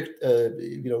much objected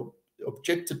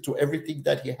to everything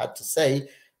that he had to say,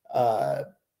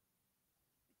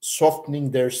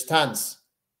 softening their stance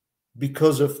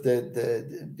because of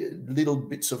the little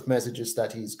bits of messages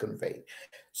that he's conveying.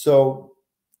 So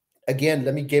again,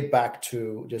 let me get back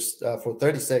to just for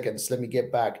 30 seconds, let me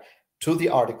get back to the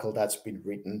article that's been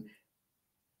written.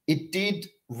 It did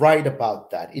write about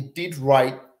that. It did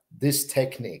write this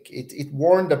technique. It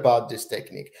warned about this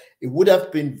technique. It would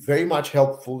have been very much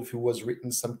helpful if it was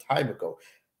written some time ago.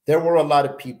 There were a lot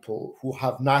of people who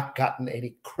have not gotten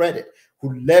any credit,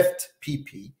 who left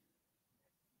PP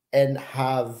and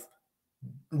have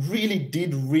really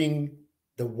did ring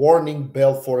the warning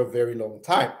bell for a very long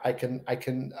time. I can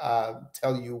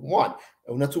tell you one,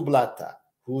 Unatou Blatta,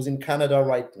 who's in Canada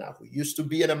right now, who used to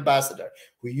be an ambassador,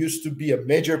 who used to be a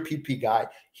major PP guy.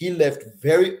 He left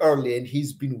very early, and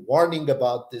he's been warning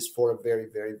about this for a very,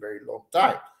 very, very long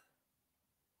time.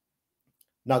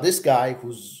 Now, this guy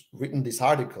who's written this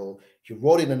article, he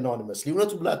wrote it anonymously.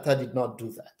 Unatou Blatta did not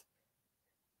do that.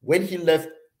 When he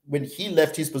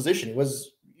left his position, he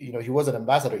was an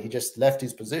ambassador. He just left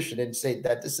his position and said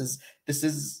that this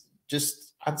is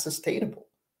just unsustainable.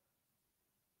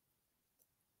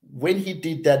 When he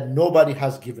did that, nobody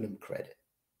has given him credit.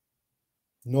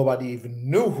 Nobody even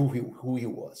knew who he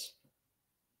was.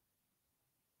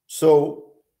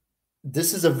 So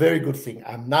this is a very good thing.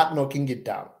 I'm not knocking it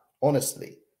down,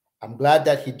 honestly. I'm glad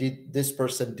that this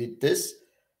person did this.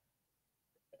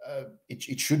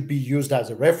 It should be used as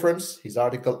a reference, his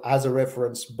article as a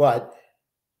reference, but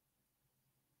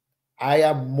I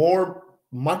am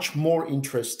much more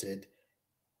interested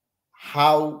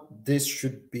how this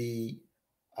should be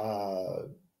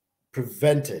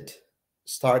prevented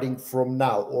starting from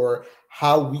now, or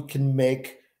how we can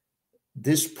make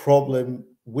this problem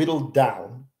whittled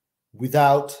down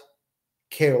without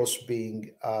chaos being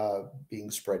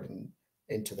spread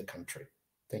into the country.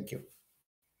 Thank you.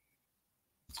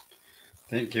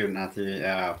 Thank you, Nati,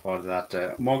 for that.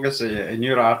 Mogus, in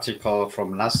your article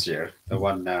from last year, the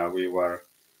one we were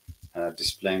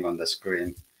displaying on the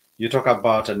screen, you talk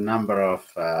about a number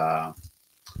of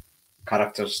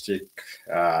characteristic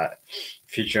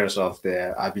features of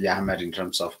the Abiy Ahmed in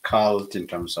terms of cult, in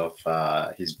terms of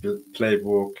his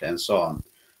playbook, and so on.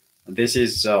 This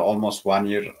is almost 1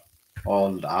 year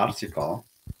old article,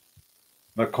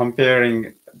 but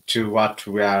comparing to what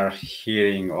we are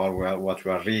hearing or what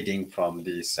we are reading from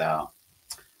this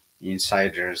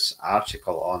insiders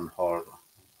article on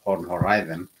Horn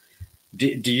Horizon,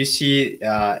 do you see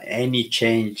any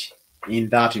change in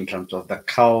that in terms of the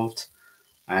cult,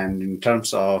 and in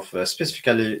terms of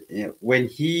specifically when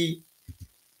he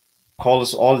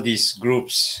calls all these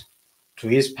groups to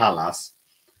his palace,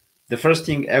 the first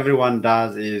thing everyone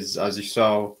does is, as you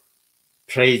saw,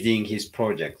 praising his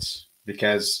projects,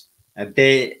 because a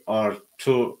day or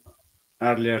two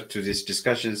earlier to these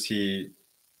discussions, he,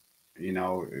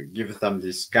 gives them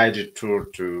this guided tour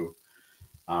to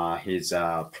his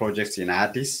projects in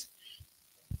Addis.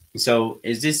 So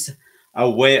is this a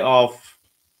way of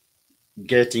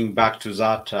getting back to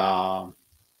that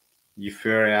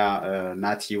euphoria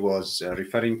Nati was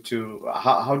referring to?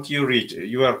 How do you read?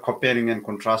 You are comparing and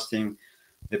contrasting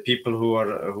the people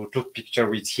who took picture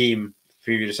with him a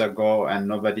few years ago and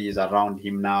nobody is around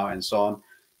him now and so on.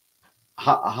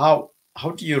 How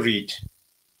do you read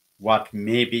what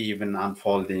may be even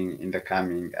unfolding in the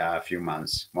coming few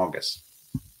months? Mogus.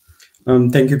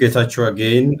 Thank you, Getachew,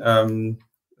 again.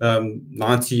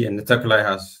 Nati and Taklai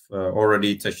has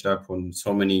already touched up on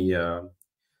so many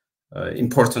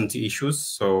important issues.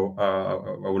 So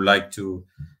I would like to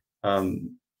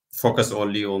focus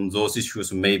only on those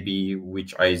issues, maybe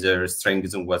which either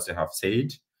strengthen what they have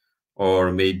said,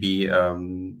 or maybe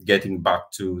getting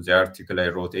back to the article I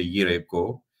wrote a year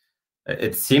ago.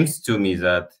 It seems to me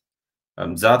that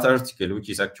that article, which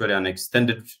is actually an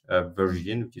extended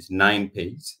version, which is 9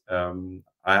 pages,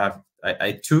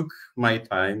 I took my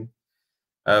time.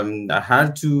 I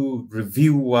had to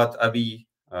review what Abiy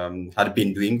had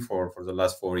been doing for the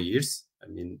last 4 years. I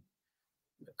mean,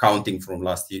 counting from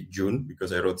last year, June,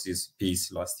 because I wrote this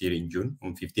piece last year in June,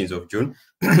 on 15th of June.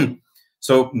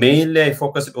 So mainly I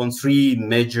focused on 3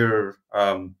 major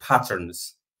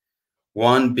patterns.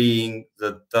 One being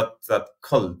that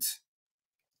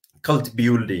cult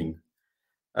building,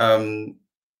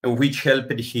 which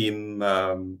helped him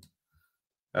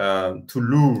to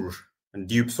lure and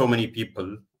dupe so many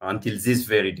people until this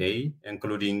very day,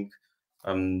 including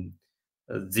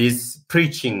this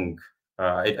preaching.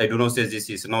 I do not say this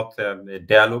is not a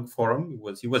dialogue forum.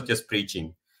 He was just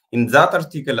preaching. In that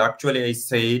article, actually, I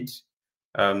said,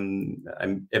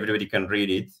 everybody can read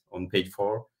it on page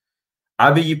 4.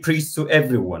 Abiy preached to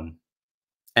everyone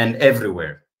and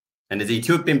everywhere, and the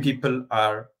Ethiopian people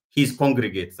are his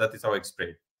congregates. That is how I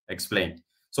explained.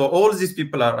 So all these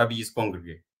people are Abiy's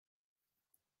congregate.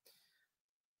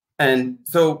 And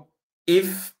so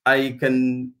if I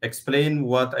can explain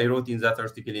what I wrote in that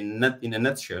article in a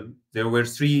nutshell, there were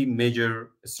 3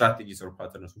 major strategies or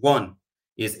patterns. One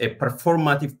is a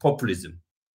performative populism.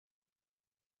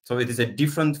 So it is a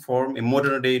different form, a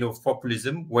modern day of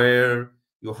populism, where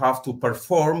you have to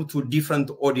perform to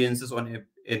different audiences on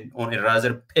a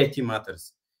rather petty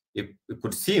matters. It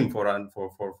could seem for an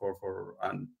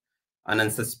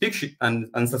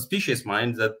unsuspicious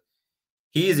mind that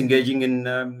he is engaging in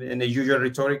a usual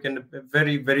rhetoric and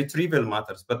very, very trivial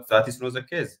matters, but that is not the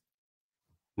case.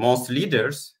 Most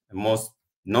leaders, most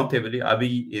notably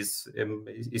Abiy, is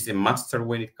a master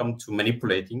when it comes to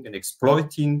manipulating and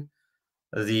exploiting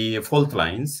the fault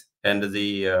lines and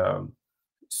the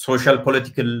social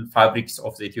political fabrics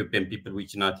of the Ethiopian people,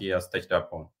 which Nati has touched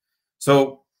upon.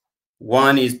 So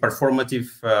one is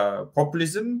performative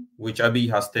populism, which Abiy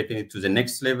has taken it to the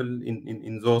next level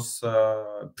in those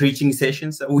preaching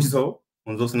sessions that we saw,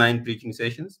 on those 9 preaching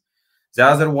sessions. The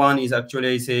other one is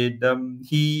actually, I said,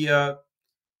 he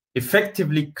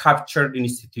effectively captured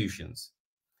institutions.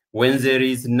 When there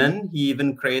is none, he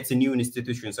even creates a new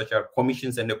institution, such as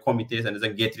commissions and the committees, and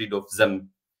then get rid of them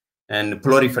and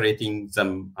proliferating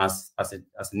them as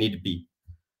need be.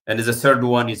 And the third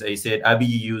one is, I said, Abiy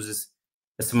uses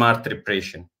smart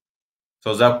repression.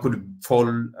 So that could fall,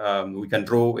 we can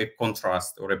draw a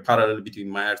contrast or a parallel between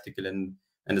my article and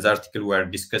the article we are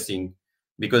discussing,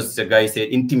 because the guy said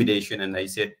intimidation, and I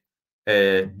said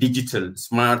digital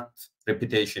smart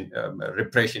repression,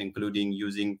 including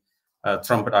using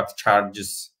Trump Act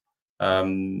charges,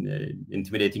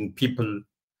 intimidating people,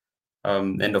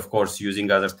 and of course using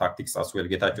other tactics as well.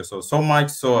 Getachew. So much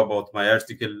so about my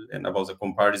article and about the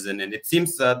comparison, and it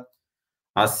seems that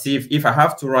as if I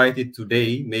have to write it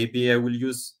today, maybe I will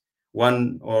use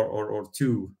 1 or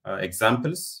 2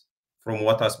 examples from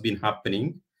what has been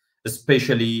happening,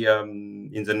 especially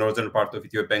in the northern part of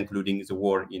Ethiopia, including the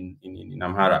war in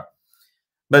Amhara.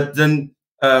 But then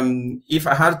if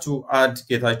I had to add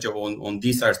Getachew on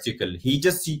this article, he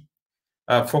just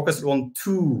focused on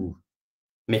 2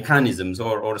 mechanisms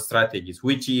or strategies,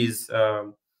 which is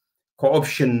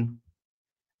co-option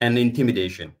and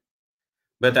intimidation.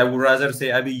 But I would rather say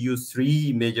Abiy used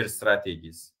 3 major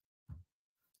strategies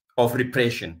of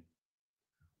repression.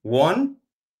 One,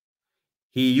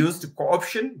 he used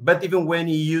co-option, but even when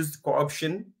he used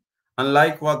co-option,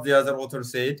 unlike what the other author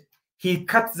said, he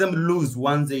cut them loose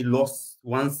once they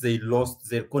lost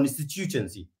their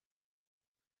constituency.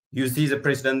 You see the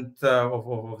president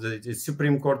of the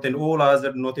Supreme Court and all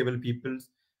other notable people.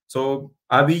 So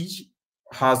Abiy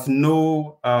has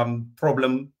no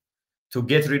problem to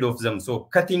get rid of them. So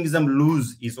cutting them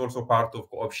loose is also part of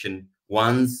co-option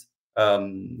once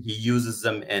he uses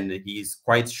them and he is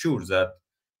quite sure that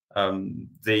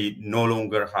they no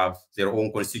longer have their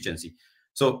own constituency.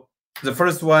 So the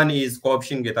first one is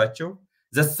co-option, Getachew.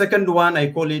 The second one, I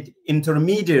call it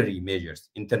intermediary measures,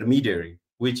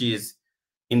 which is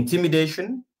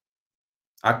intimidation,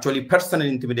 actually personal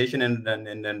intimidation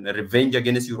and revenge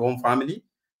against your own family.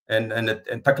 And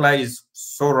Taklai is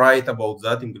so right about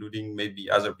that, including maybe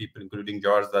other people, including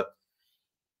Jawar, that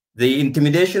the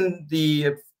intimidation,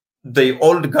 the the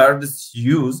old guards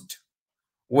used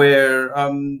were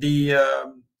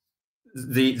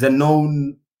the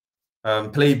known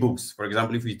playbooks. For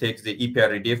example, if we take the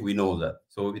EPRDF, we know that.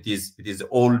 So it is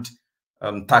old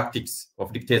tactics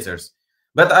of dictators.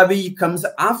 But Abiy comes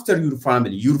after your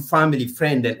family,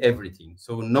 friend, and everything.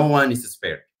 So no one is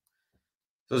spared.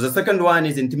 So the second one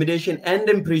is intimidation and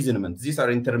imprisonment. These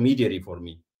are intermediary for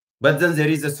me. But then there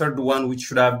is a third one which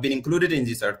should have been included in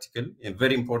this article, and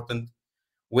very important.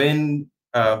 When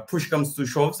push comes to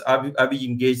shove, Abiy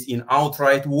engaged in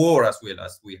outright war, as well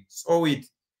as we saw it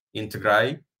in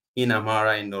Tigray, in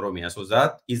Amhara, and Oromia. So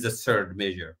that is the third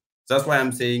measure. That's why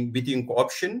I'm saying between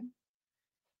co-option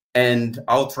and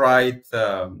outright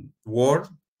war,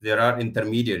 there are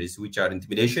intermediaries, which are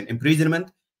intimidation,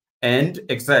 imprisonment, and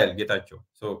exile, Getachew.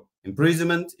 So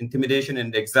imprisonment, intimidation,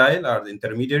 and exile are the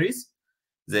intermediaries.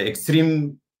 The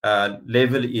extreme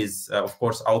level is, of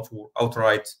course,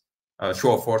 outright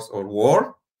show of force or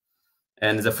war.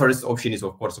 And the first option is,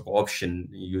 of course, a co-option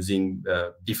using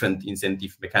different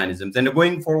incentive mechanisms. And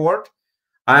going forward,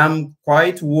 I am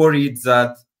quite worried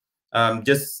that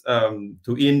just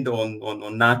to end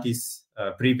on Nati's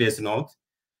previous note,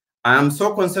 I am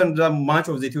so concerned that much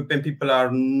of the Ethiopian people are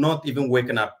not even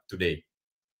waking up today.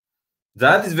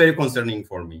 That is very concerning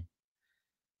for me.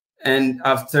 And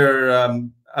after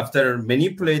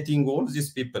manipulating all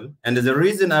these people, and the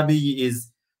reason Abiy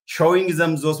is showing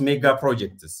them those mega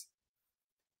projects,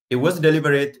 it was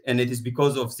deliberate, and it is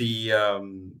because of the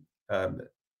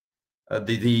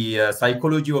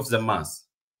psychology of the mass.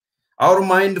 Our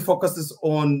mind focuses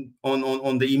on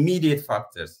the immediate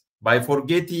factors by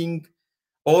forgetting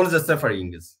all the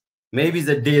sufferings, maybe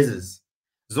the diseases.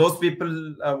 Those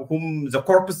people whom the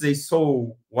corpus they saw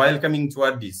while coming to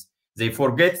Addis, they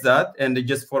forget that, and they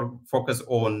just focus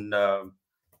on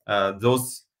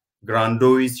those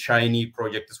grandiose, shiny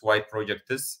projects, white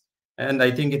projects. And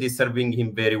I think it is serving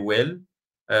him very well.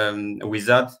 With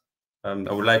that, I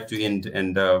would like to end,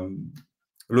 and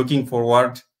looking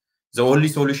forward, the only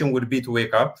solution would be to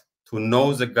wake up, to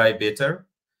know the guy better,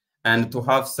 and to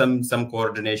have some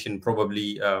coordination,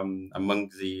 probably among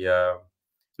the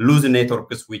loose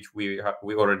networks which we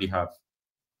already have.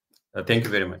 Thank you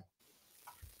very much.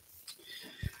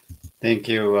 Thank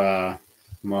you,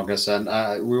 Mogus. And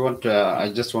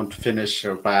I just want to finish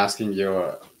by asking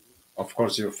you, of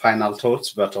course, your final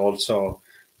thoughts, but also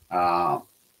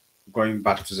going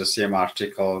back to the same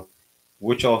article,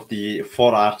 which of the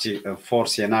four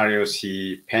scenarios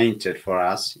he painted for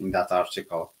us in that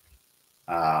article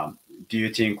do you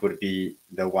think would be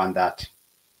the one that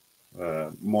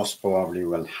most probably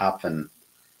will happen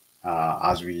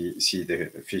as we see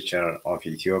the future of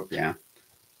Ethiopia?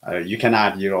 You can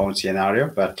add your own scenario,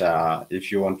 but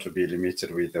if you want to be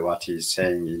limited with what he's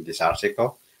saying in this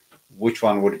article, which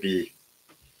one would be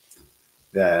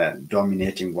the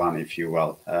dominating one, if you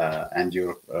will, and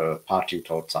your parting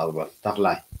thoughts as well?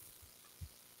 Tarlai.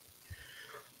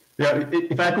 Yeah,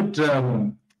 if I could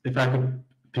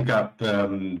pick up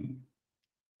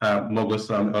Mogus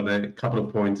on a couple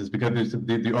of points, is because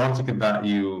the article that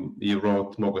you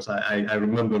wrote, Mogus, I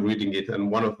remember reading it, and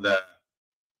one of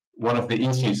the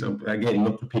issues, again,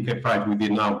 not to pick a fight with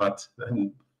you now, but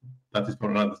that is for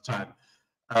another time.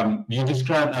 You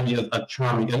describe Abiy as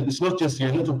charming, and it's not just you.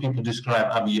 A lot of people describe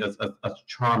Abiy as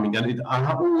charming, and I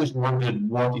have always wondered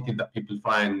what it is that people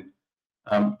find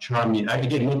charming.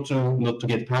 Again, not to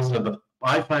get personal, but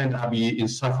I find Abiy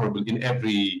insufferable in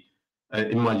every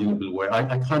imaginable way.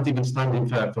 I can't even stand him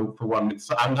for 1 minute.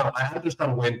 So I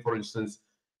understand when, for instance,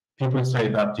 people say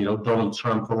that Donald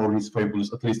Trump, for all his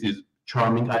fables, at least is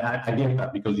charming. I get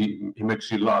that, because he makes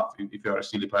you laugh if you're a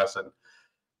silly person.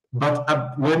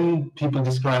 But when people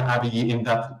describe Abiy in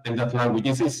that language,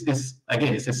 it's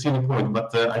a silly point.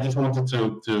 But I just wanted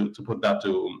to put that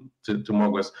to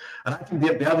Mogus. And I think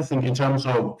the other thing, in terms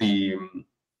of the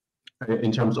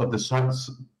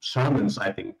sermons,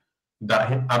 I think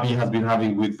that Abiy has been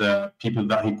having with the people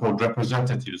that he called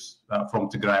representatives from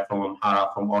Tigray, from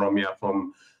Amhara, from Oromia,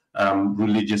 from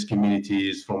religious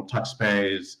communities, from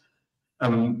taxpayers.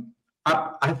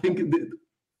 I think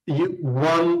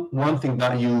one thing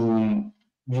that you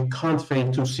can't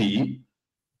fail to see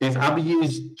is Abiy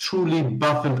is truly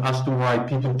baffled as to why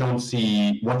people don't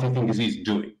see what he thinks he's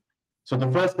doing. So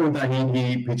the first point that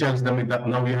he tells them is that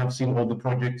now you have seen all the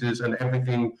projects and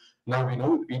everything. Now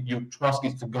your task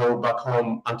is to go back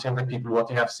home and tell the people what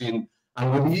you have seen.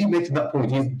 And when he makes that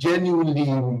point, he's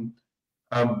genuinely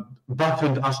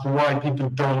baffled as to why people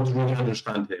don't really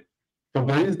understand him. So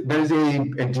there is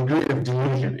a degree of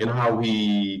delusion in how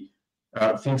he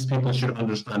thinks people should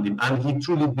understand him, and he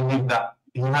truly believes that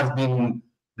he has been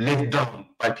let down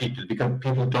by people because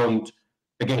people don't,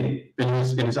 again, in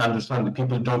his understanding,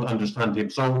 people don't understand him.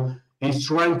 So he's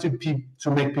trying to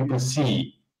make people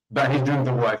see that he's doing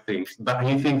the right things, that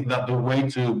he thinks that the way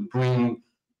to bring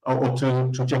or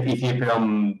to take Ethiopia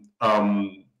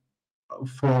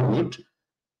forward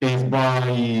is by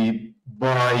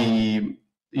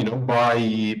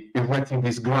erecting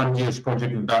this grandiose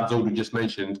project that Zodu just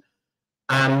mentioned.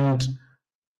 And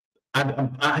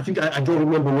I think I don't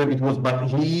remember when it was, but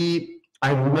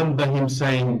I remember him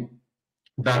saying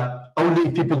that only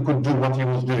if people could do what he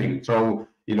was doing. So,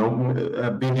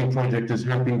 building projects,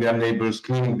 helping their neighbors,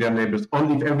 cleaning their neighbors.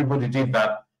 Only if everybody did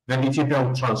that, then Ethiopia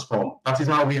would transform. That is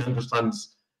how he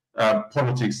understands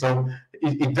politics. So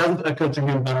it doesn't occur to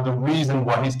him that the reason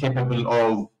why he's capable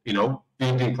of,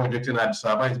 building projects in Addis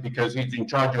Ababa is because he's in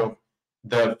charge of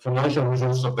the financial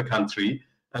resources of the country,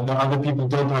 and the other people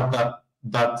don't have that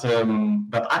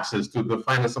access to the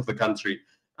finance of the country,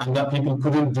 and that people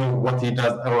couldn't do what he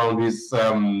does around his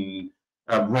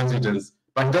residence.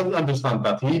 But he doesn't understand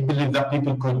that. He believes that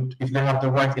people could, if they have the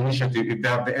right initiative, if they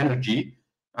have the energy,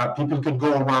 people could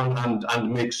go around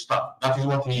and make stuff. That is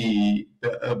what he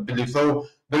believes. So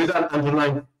there is an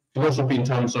underlying philosophy in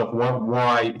terms of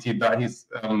why it is that he's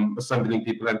assembling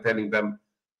people and telling them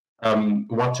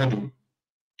what to do.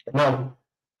 Now,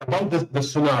 about the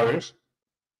scenarios,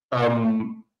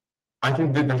 I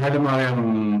think that the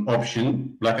Hailemariam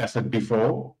option, like I said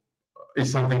before, is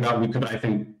something that we could, I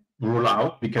think, rule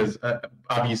out because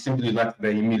Abiy simply lacked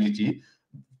the humility.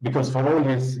 Because for all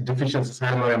his deficiencies,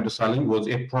 Hailemariam Desalegn was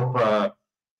a proper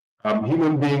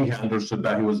human being. He understood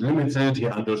that he was limited. He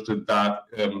understood that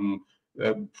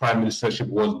prime ministership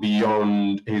was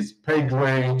beyond his pay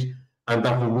grade, and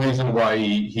that's the reason why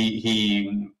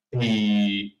he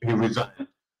resigned.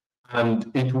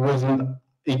 And it wasn't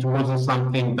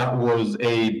something that was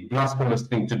a blasphemous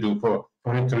thing to do for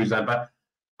him to resign. But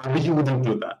Abiy wouldn't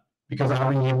do that because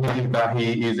Abiy believed that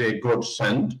he is a God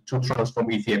sent to transform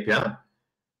Ethiopia.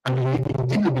 And he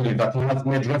didn't believe that. He has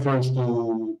made reference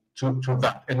to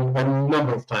that a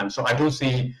number of times. So I don't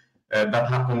see that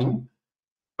happening.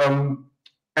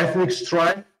 Ethnic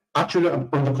strife, actually,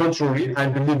 on the contrary, I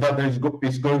believe that there's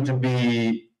going to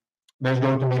be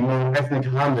more ethnic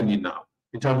harmony now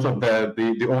in terms of the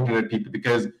ordinary people,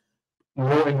 because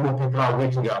more and more people are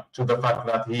waking up to the fact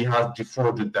that he has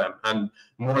defrauded them, and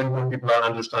more people are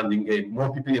understanding him.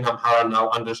 More people in Amhara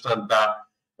now understand that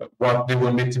what they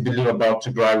were made to believe about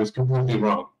Tigray was completely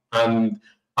wrong. And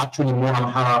actually, more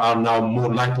Amhara are now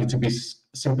more likely to be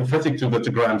sympathetic to the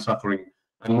Tigrayan suffering,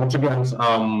 and more Tigrayans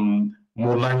are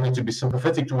more likely to be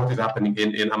sympathetic to what is happening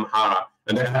in Amhara.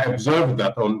 And I observed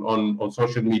that on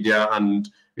social media, and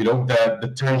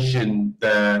the tension,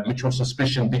 the mutual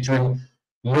suspicion between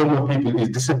normal people is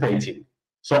dissipating.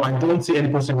 So I don't see any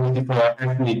possibility for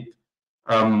ethnic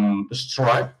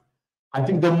strife. I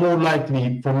think the more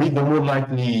likely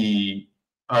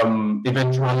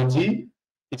eventuality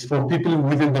is for people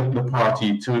within the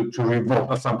party to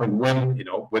revolt at some point when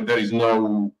there is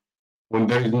no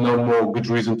more good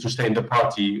reason to stay in the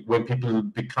party, when people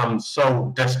become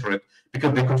so desperate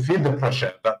because they could feel the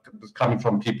pressure that is coming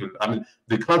from people. I mean,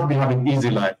 they can't be having easy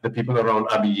life. The people around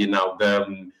Abiy now,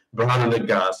 the Birhanu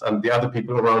Negas and the other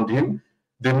people around him,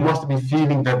 they must be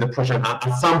feeling that the pressure.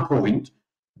 At some point,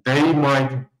 they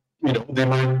might run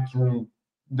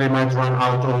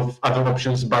out of other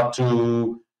options but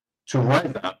to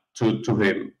rise up to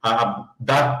him.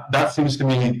 That seems to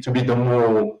me to be the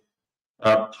more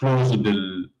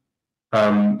plausible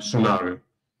scenario.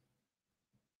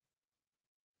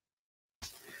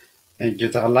 Thank you,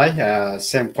 Talai.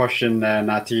 Same question,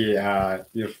 Nati,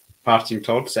 your parting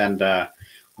thoughts, and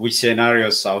which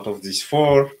scenarios out of these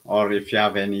four, or if you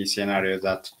have any scenario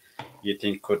that you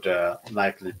think could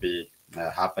likely be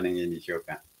happening in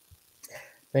Ethiopia?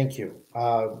 Thank you.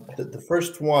 The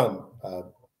first one,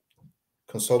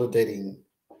 consolidating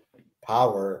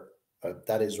power,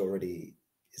 that is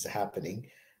happening,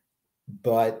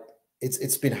 but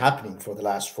it's been happening for the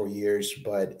last 4 years,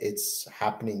 but it's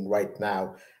happening right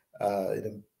now in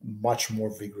a much more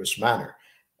vigorous manner.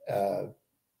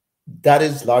 That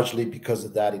is largely because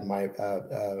of that.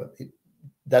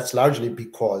 That's largely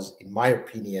because, in my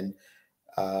opinion,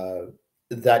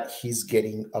 that he's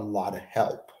getting a lot of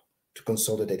help to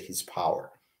consolidate his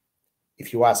power.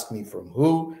 If you ask me from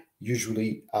who,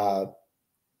 usually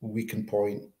we can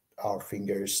point our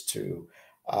fingers to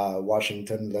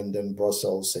Washington, London,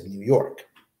 Brussels, and New York.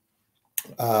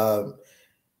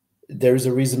 There is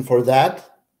a reason for that,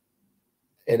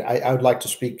 and I would like to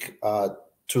speak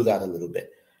to that a little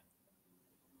bit.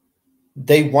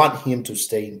 They want him to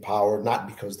stay in power, not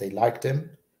because they liked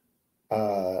him,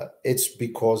 it's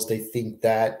because they think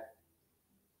that,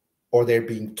 or they're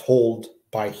being told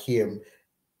by him,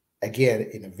 again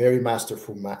in a very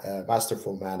masterful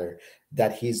manner,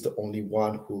 that he's the only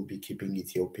one who will be keeping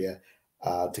Ethiopia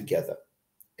together,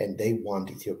 and they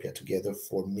want Ethiopia together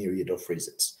for myriad of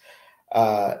reasons.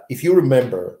 If you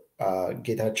remember,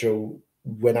 Getachew,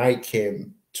 when I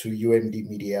came to UMD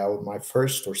Media on my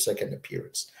first or second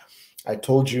appearance, I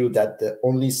told you that the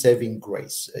only saving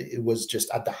grace, it was just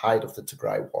at the height of the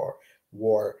Tigray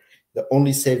war, the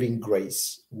only saving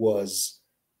grace was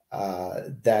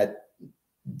that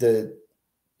the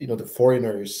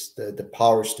foreigners, the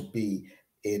powers to be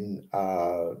in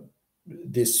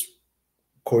this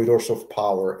corridors of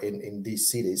power in these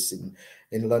cities,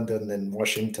 in London and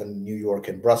Washington, New York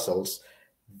and Brussels,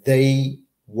 they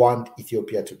want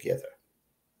Ethiopia together.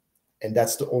 And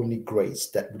that's the only grace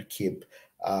that would keep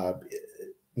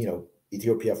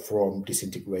Ethiopia from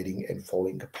disintegrating and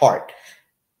falling apart.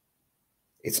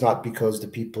 It's not because the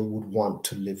people would want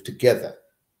to live together.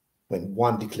 When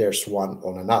one declares one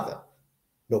on another,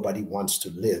 nobody wants to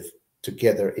live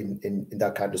together in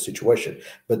that kind of situation.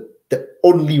 But the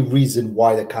only reason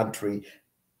why the country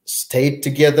stayed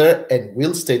together and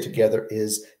will stay together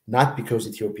is not because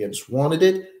Ethiopians wanted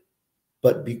it,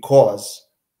 but because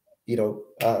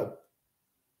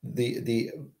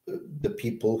the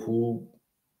people who,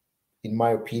 in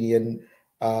my opinion,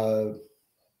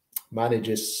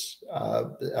 manages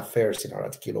affairs in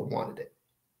Arat Kilo wanted it.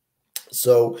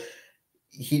 So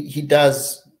he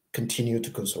does continue to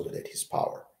consolidate his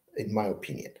power, in my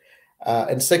opinion.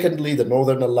 And secondly, the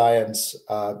Northern Alliance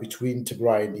between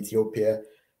Tigray and Ethiopia,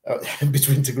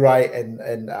 between Tigray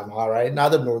and Amhara and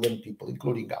other northern people,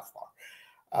 including Afar,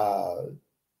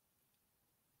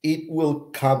 it will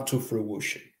come to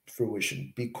fruition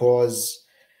because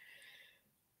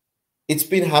it's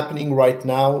been happening right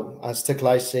now. As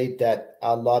Teklai said, that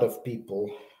a lot of people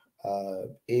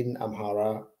in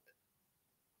Amhara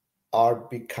are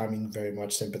becoming very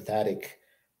much sympathetic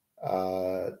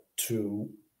to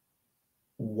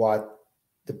what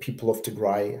the people of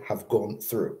Tigray have gone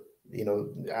through.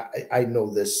 I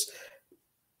know this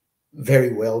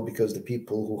very well because the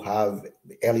people who have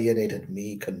alienated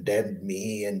me, condemned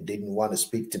me, and didn't want to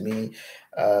speak to me,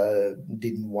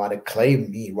 didn't want to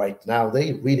claim me right now,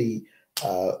 they really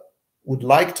would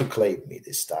like to claim me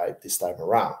this time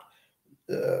around.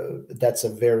 That's a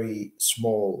very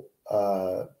small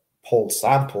poll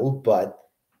sample, but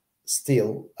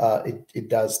still it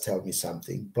does tell me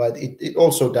something. But it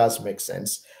also does make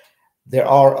sense. There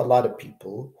are a lot of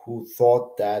people who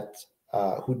thought that,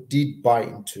 who did buy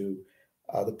into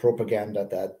the propaganda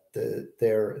that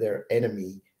their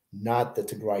enemy, not the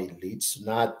Tigray elites,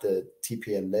 not the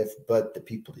TPLF, but the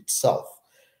people itself.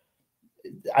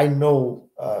 I know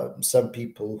some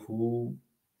people who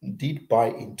did buy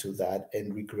into that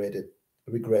and regret it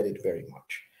very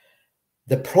much.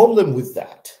 The problem with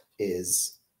that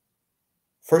is,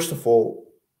 first of all,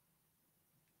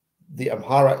 the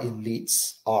Amhara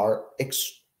elites are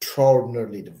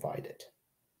extraordinarily divided,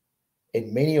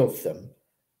 and many of them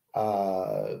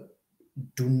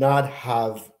do not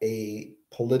have a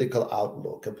political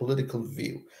outlook, a political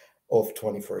view of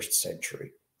 21st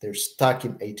century. They're stuck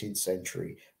in 18th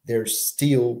century. They're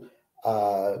still,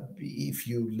 if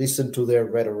you listen to their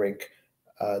rhetoric,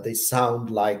 they sound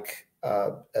like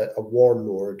a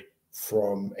warlord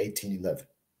from 1811,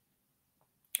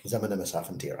 Zamana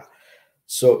Mesafint era.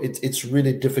 So it's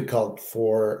really difficult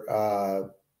for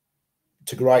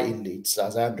Tigray elites,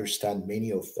 as I understand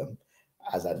many of them,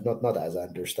 not as I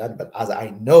understand, but as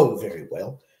I know very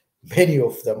well, many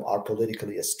of them are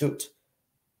politically astute.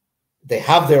 They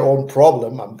have their own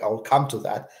problem. I'll come to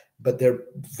that, but they're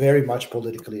very much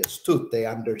politically astute. They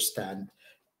understand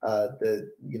the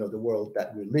world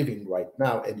that we're living right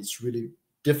now, and it's really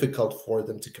difficult for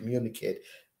them to communicate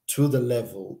to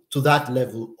that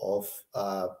level of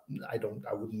I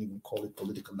wouldn't even call it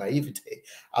political naivety.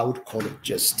 I would call it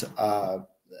just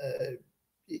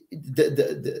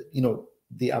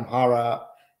the Amhara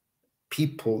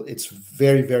people. It's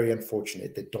very, very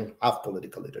unfortunate they don't have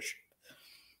political leadership.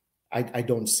 I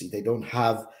don't see. They don't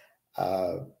have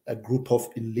a group of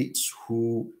elites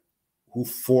who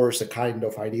force a kind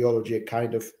of ideology, a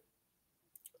kind of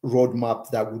roadmap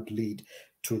that would lead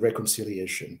to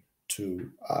reconciliation,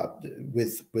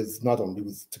 with not only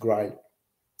with Tigray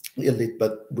elite,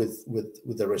 but with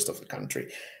the rest of the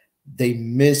country. They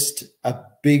missed a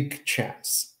big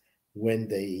chance when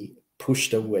they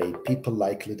pushed away people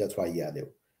like Lidatu Ayalew,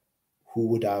 who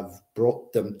would have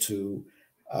brought them to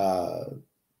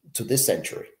this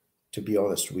century, to be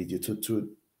honest with you, to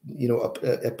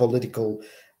a political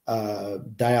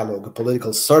dialogue, a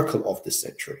political circle of the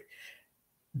century.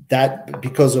 That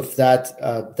because of that,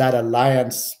 that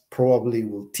alliance probably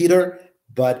will teeter.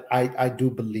 But I do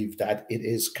believe that it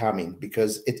is coming,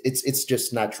 because it's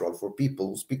just natural for people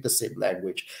who speak the same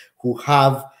language, who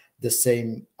have the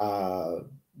same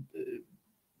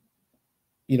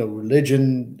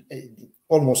religion,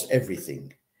 almost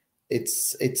everything.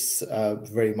 It's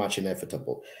very much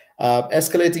inevitable.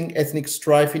 Escalating ethnic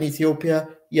strife in Ethiopia,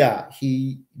 yeah,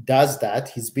 he does that.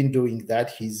 He's been doing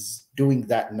that. He's doing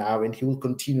that now, and he will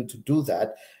continue to do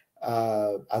that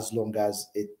as long as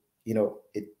it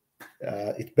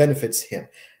benefits him.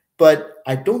 But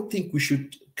I don't think we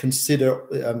should consider,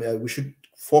 we should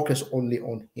focus only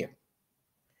on him.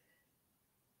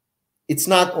 It's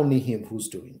not only him who's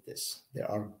doing this. There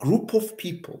are a group of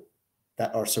people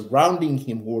that are surrounding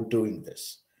him who are doing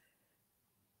this.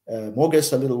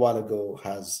 Moges a little while ago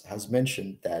has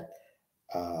mentioned that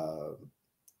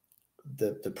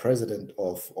the president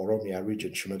of Oromia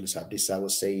region, Shimelis Abdissa,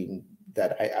 was saying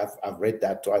that I've read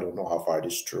that too. I don't know how far it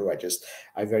is true.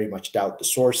 I very much doubt the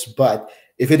source. But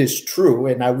if it is true,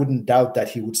 and I wouldn't doubt that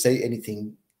he would say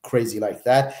anything crazy like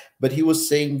that, but he was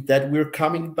saying that we're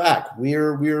coming back.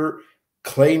 We're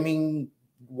claiming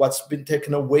what's been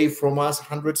taken away from us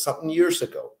 100-something years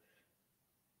ago.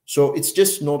 So it's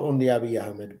just not only Abiy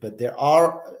Ahmed, but there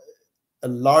are a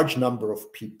large number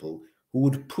of people who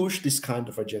would push this kind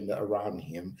of agenda around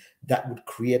him that would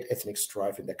create ethnic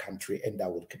strife in the country, and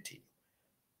that would continue.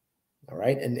 All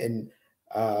right. And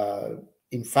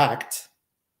in fact,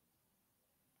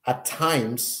 at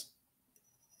times,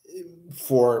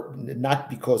 for not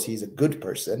because he's a good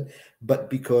person, but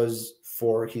because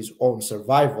for his own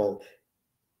survival,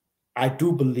 I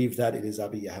do believe that it is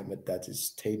Abiy Ahmed that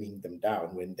is taming them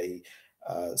down when they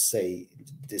say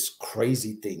these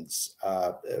crazy things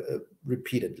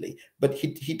repeatedly. But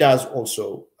he does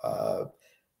also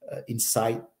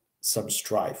incite some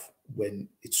strife when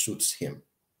it suits him.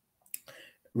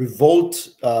 Revolt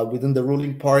within the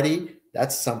ruling party,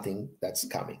 that's something that's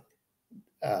coming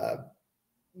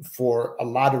for a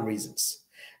lot of reasons.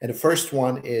 And the first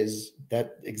one is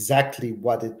that exactly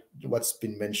what's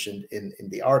been mentioned in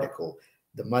the article.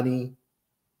 The money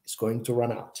is going to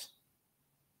run out.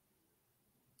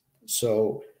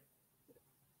 So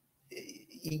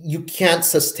you can't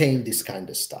sustain this kind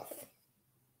of stuff.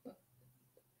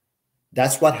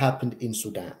 That's what happened in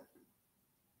Sudan.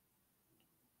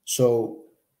 So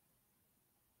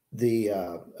the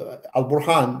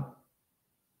Al-Burhan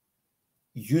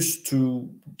used to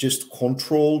just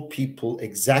control people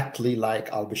exactly like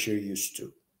al-Bashir used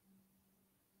to.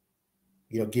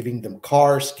 Giving them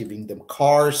cars, giving them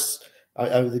houses,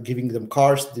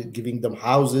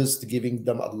 giving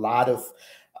them a lot of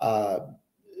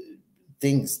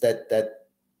things that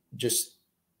just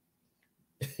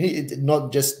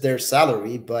not just their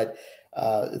salary, but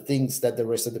things that the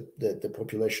rest of the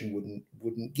population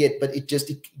wouldn't get. But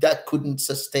that couldn't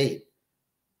sustain.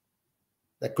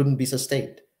 That couldn't be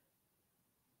sustained.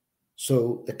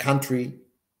 So the country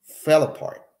fell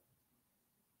apart.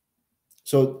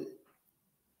 So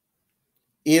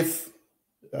if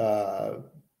the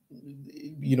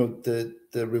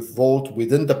revolt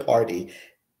within the party,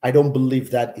 I don't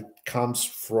believe that it comes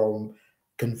from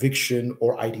conviction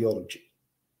or ideology.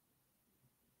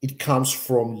 It comes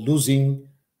from losing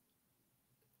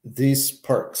these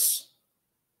perks,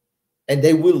 and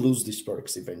they will lose these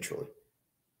perks eventually.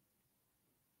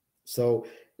 So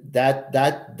that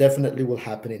definitely will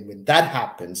happen, and when that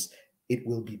happens, it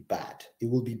will be bad. It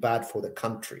will be bad for the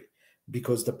country,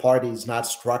 because the party is not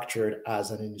structured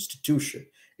as an institution.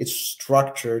 It's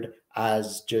structured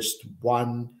as just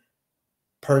one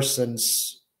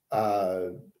person's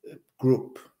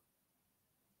group.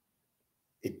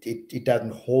 It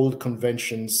doesn't hold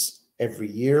conventions every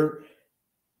year.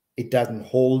 It doesn't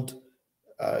hold.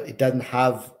 It doesn't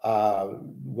have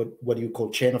what do you call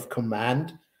chain of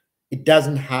command. It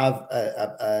doesn't have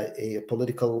a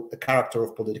character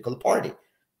of political party.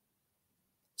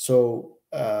 So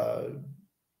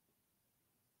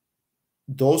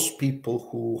those people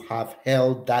who have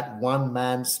held that one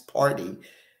man's party,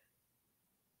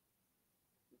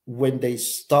 when they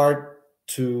start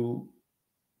to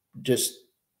just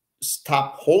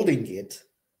stop holding it,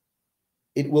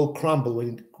 it will crumble.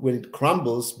 When it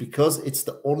crumbles, because it's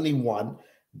the only one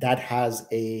that has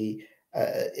a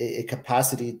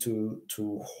capacity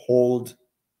to hold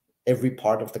every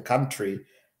part of the country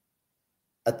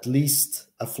at least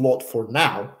afloat for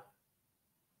now.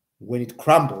 When it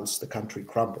crumbles, the country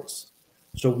crumbles.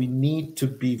 So we need to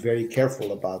be very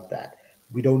careful about that.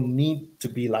 We don't need to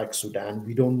be like Sudan.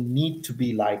 We don't need to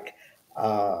be like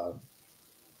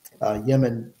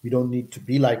Yemen, we don't need to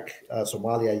be like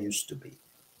Somalia used to be.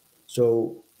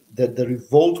 So the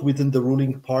revolt within the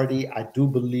ruling party, I do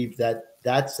believe that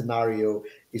that scenario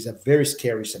is a very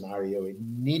scary scenario. It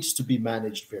needs to be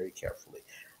managed very carefully.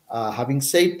 Having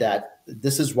said that,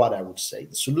 this is what I would say.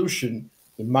 The solution,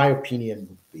 in my opinion,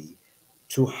 would be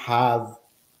to have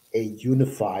a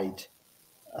unified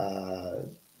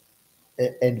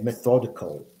and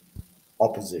methodical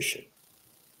opposition.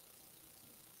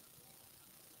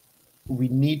 We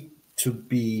need to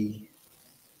be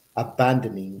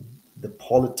abandoning the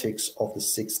politics of the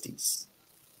 60s,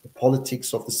 the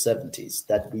politics of the 70s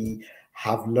that we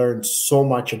have learned so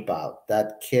much about,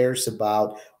 that cares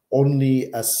about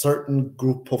only a certain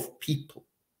group of people,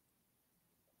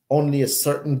 only a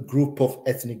certain group of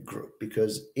ethnic group.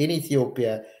 Because in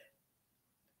Ethiopia,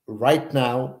 right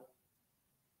now,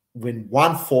 when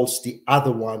one falls, the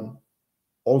other one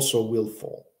also will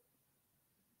fall.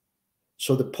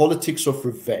 So the politics of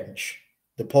revenge,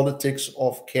 the politics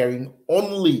of caring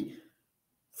only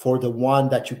for the one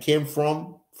that you came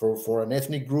from, for an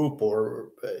ethnic group or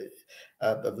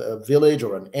a village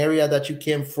or an area that you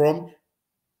came from,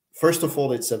 first of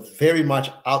all, it's a very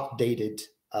much outdated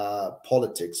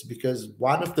politics, because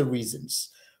one of the reasons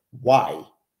why,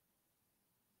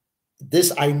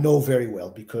 this I know very well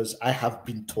because I have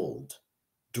been told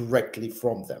directly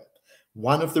from them.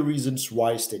 One of the reasons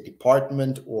why State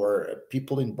Department or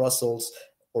people in Brussels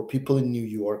or people in New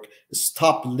York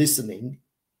stop listening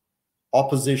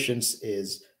oppositions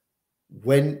is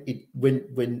when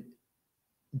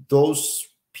those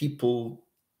people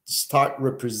start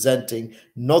representing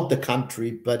not the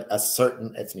country but a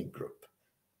certain ethnic group.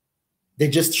 They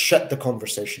just shut the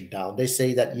conversation down. They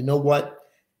say that, you know what,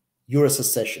 you're a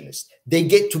secessionist. They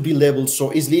get to be labeled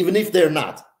so easily, even if they're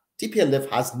not. TPLF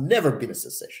has never been a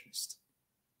secessionist.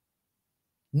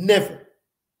 Never.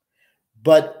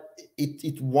 But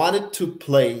it wanted to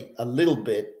play a little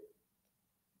bit,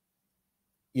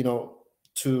 you know,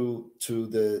 to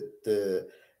the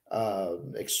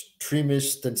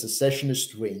extremist and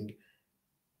secessionist wing,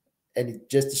 and it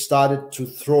just started to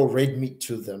throw red meat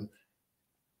to them.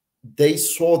 They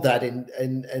saw that,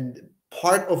 and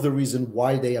part of the reason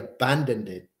why they abandoned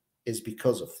it is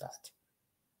because of that.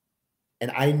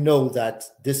 And I know that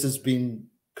this has been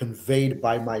conveyed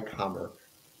by Mike Hammer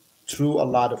through a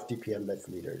lot of TPLF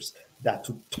leaders, that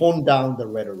to tone down the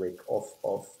rhetoric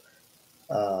of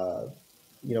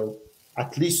you know,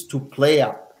 at least to play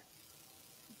up,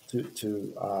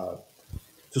 to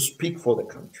speak for the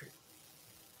country.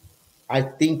 I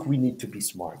think we need to be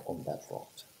smart on that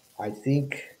front. I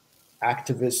think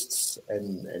activists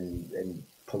and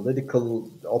political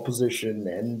opposition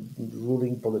and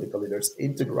ruling political leaders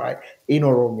in Tigray, in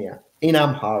Oromia, in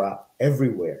Amhara,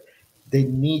 everywhere, they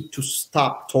need to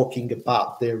stop talking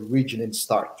about their region and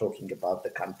start talking about the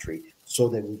country, so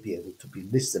they will be able to be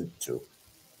listened to.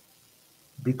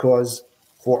 Because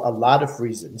for a lot of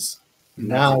reasons,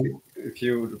 now, if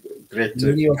you great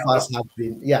many of us have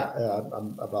been,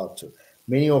 I'm about to.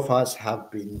 Many of us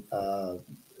have been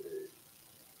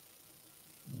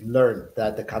learned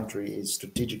that the country is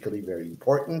strategically very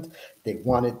important. They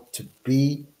want it to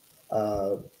be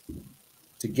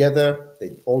together.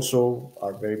 They also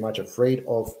are very much afraid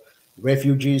of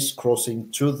refugees crossing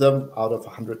to them out of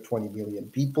 120 million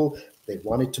people. They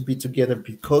want it to be together.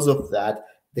 Because of that,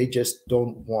 they just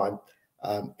don't want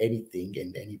anything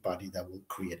and anybody that will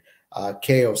create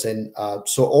chaos. And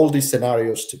so all these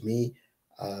scenarios, to me,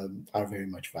 are very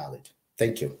much valid.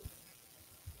 Thank you.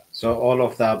 So all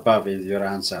of the above is your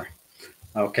answer.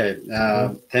 Okay.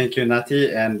 Thank you,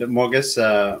 Nati. And Moges,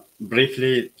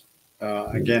 briefly,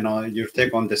 again, your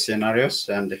take on the scenarios,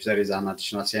 and if there is an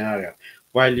additional scenario.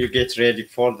 While you get ready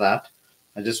for that,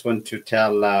 I just want to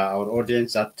tell our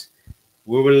audience that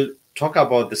we will talk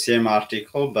about the same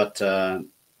article, but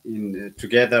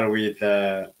together with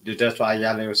Lidatu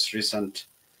Ayaleo's recent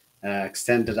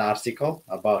extended article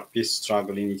about peace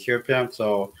struggle in Ethiopia.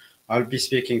 So I'll be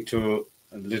speaking to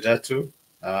Lidatu,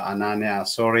 Anania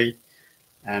Asori,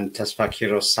 and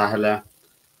Tesfakiro Sahle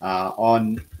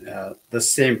on the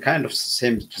same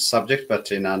subject, but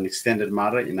in an extended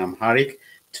manner in Amharic,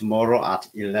 tomorrow at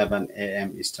 11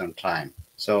 a.m. Eastern Time.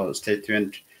 So stay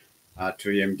tuned to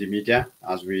EMD Media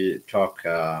as we talk,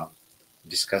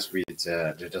 discuss with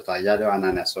Lidatu Ayaleo,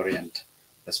 Anania Asori, and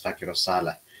Tesfakiro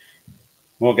Sahle.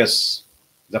 Moges,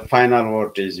 the final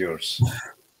word is yours.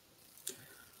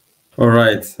 All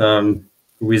right.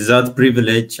 With that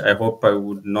privilege, I hope I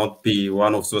would not be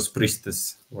one of those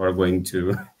priestesses who are going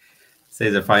to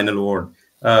say the final word.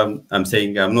 I'm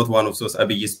saying I'm not one of those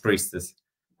Abiyist priestesses.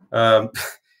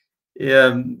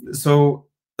 So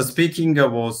speaking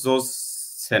about those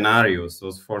scenarios,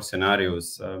 those 4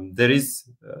 scenarios, there is,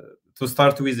 to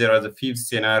start with, there is a 5th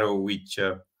scenario, which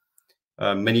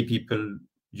many people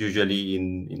usually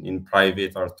in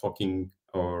private are talking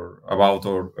or about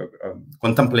or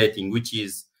contemplating, which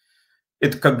is,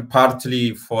 it could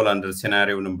partly fall under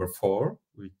scenario number 4,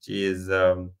 which is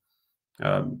a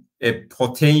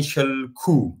potential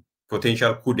coup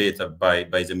d'etat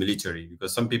by the military,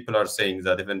 because some people are saying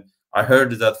that, even I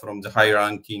heard that from the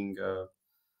high-ranking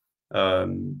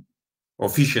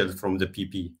officials from the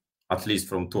PP, at least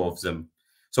from 2 of them.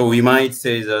 So we might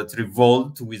say that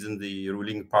revolt within the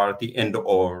ruling party and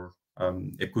or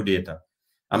a coup d'etat.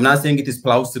 I'm not saying it is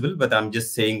plausible, but I'm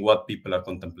just saying what people are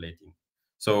contemplating.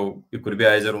 So it could be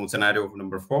either on scenario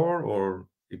number 4, or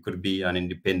it could be an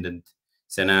independent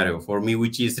scenario for me,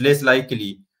 which is less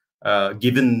likely,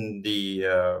 given the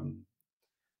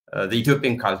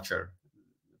Ethiopian culture.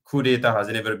 Coup d'etat has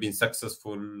never been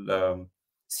successful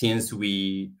since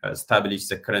we established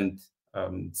the current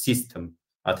system,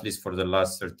 at least for the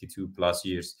last 32+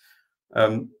 years.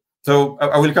 So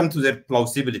I will come to that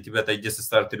plausibility, but I just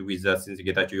started with that since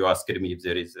Getachew, you asked me if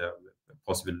there is a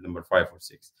possible number 5 or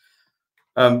 6.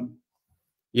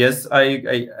 Yes,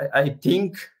 I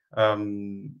think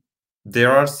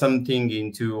there are something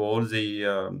into all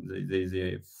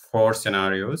the 4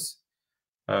 scenarios,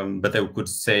 but I could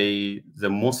say the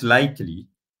most likely,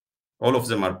 all of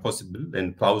them are possible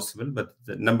and plausible, but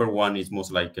the number 1 is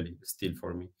most likely still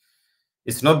for me.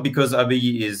 It's not because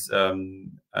Abiy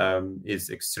is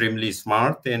extremely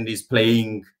smart and is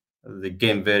playing the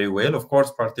game very well. Of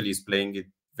course, partly is playing it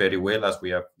very well, as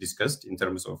we have discussed, in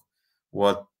terms of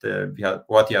what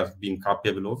he has been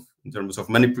capable of in terms of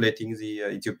manipulating the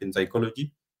Ethiopian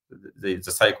psychology, the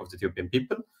psyche of the Ethiopian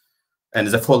people, and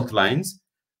the fault lines.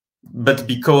 But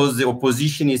because the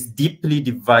opposition is deeply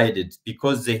divided,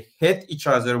 because they hate each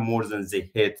other more than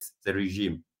they hate the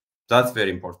regime. That's very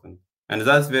important. And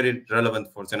that's very relevant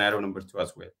for scenario number 2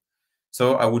 as well.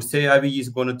 So I would say Abiy is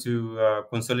going to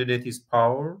consolidate his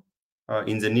power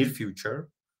in the near future,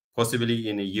 possibly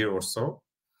in a year or so.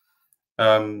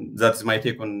 That's my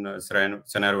take on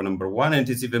scenario number 1, and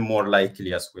it's even more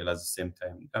likely as well at the same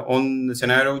time. On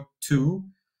scenario 2,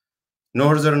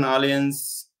 Northern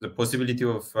Alliance, the possibility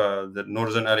of the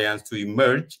Northern Alliance to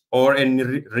emerge, or a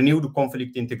renewed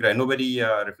conflict in Tigray. Nobody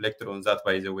reflected on that,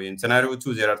 by the way. In scenario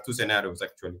 2, there are 2 scenarios,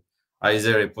 actually.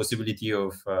 Either a possibility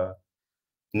of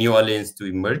new alliance to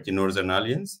emerge, the Northern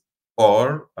Alliance,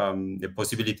 or the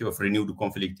possibility of renewed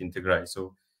conflict in Tigray.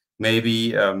 So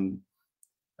maybe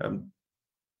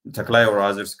Taklai or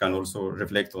others can also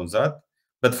reflect on that.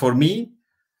 But for me,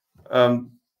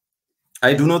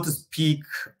 I do not speak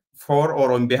for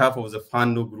or on behalf of the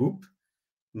Fano group,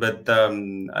 but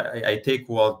I take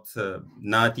what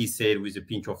Nati said with a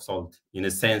pinch of salt, in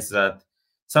a sense that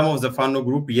some of the Fano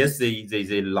group, yes,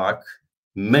 they lack,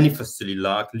 manifestly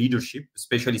lack leadership,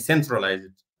 especially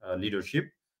centralized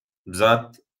leadership.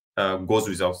 That goes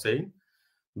without saying.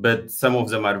 But some of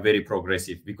them are very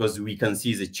progressive, because we can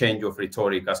see the change of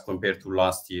rhetoric as compared to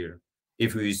last year.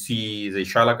 If we see the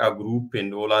Shalaka group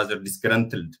and all other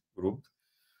disgruntled group,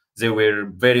 they were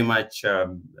very much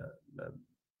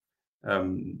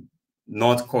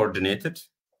not coordinated,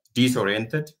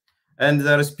 disoriented, and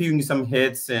they're spewing some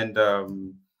heads and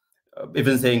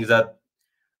even saying that,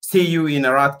 see you in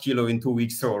Arat Kilo in 2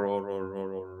 weeks or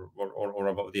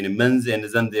about in a month, and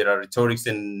then there are rhetorics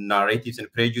and narratives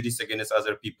and prejudice against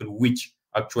other people, which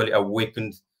actually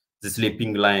awakened the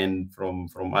sleeping lion from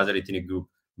other ethnic group.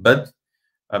 But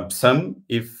some,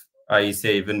 if I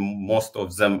say even most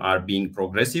of them, are being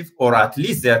progressive, or at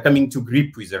least they are coming to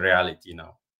grip with the reality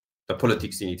now, the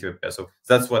politics in Ethiopia. So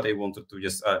that's what I wanted to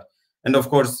just add. And of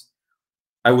course,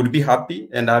 I would be happy,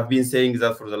 and I've been saying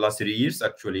that for the last 3 years,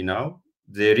 actually now,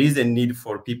 there is a need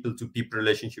for people-to-people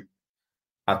relationship,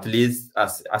 at least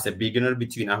as a beginner,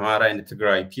 between Amhara and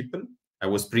Tigray people. I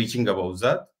was preaching about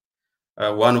that.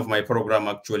 One of my program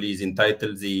actually is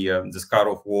entitled the Scar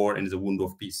of War and the Wound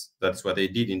of Peace. That's what I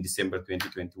did in December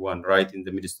 2021, right in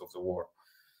the midst of the war.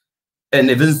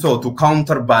 And even so, to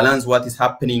counterbalance what is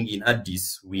happening in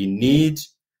Addis, we need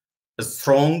a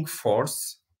strong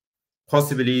force,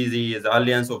 possibly the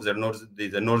alliance of the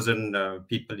northern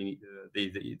people,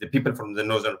 the people from the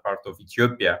northern part of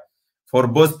Ethiopia. For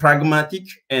both pragmatic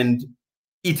and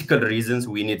ethical reasons,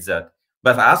 we need that.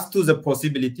 But as to the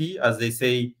possibility, as they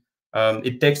say,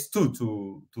 it takes 2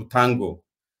 to tango.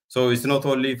 So it's not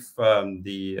only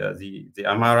the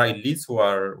Amhara elites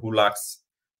who lacks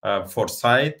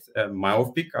foresight,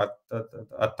 myopic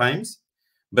at times,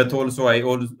 but also I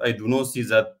do not see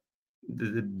that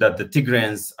the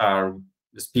Tigrayans are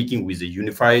speaking with a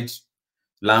unified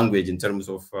language in terms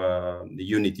of the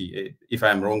unity. If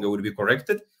I'm wrong, I would be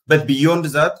corrected. But beyond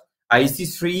that, I see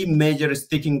three major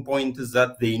sticking points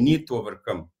that they need to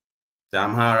overcome, the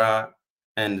Amhara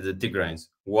and the Tigrayans.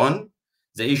 One,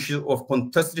 the issue of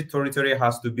contested territory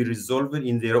has to be resolved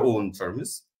in their own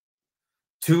terms.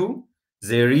 Two,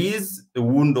 there is a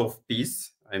wound of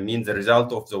peace, I mean the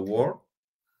result of the war,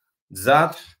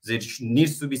 that there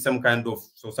needs to be some kind of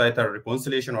societal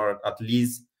reconciliation, or at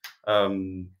least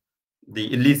the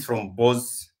elites from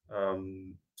both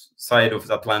sides of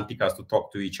the Atlantic has to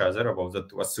talk to each other about that,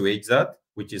 to assuage that,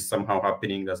 which is somehow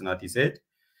happening, as Nati said.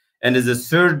 And the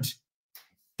third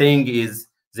thing is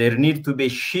there need to be a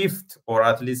shift, or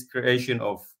at least creation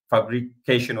of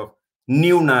fabrication of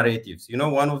new narratives. You know,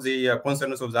 one of the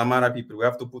concerns of the Amhara people, we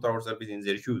have to put ourselves in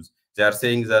their shoes. They are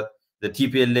saying that the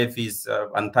TPLF is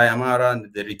anti-Amhara,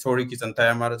 and the rhetoric is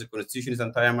anti-Amhara, the constitution is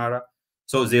anti-Amhara.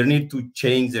 So they need to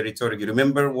change the rhetoric. You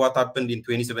remember what happened in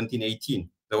 2017-18,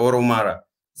 the Oromara.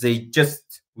 They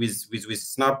just, with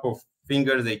snap of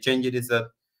fingers, they changed it that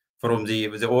from the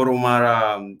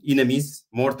Oromara enemies,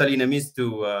 mortal enemies,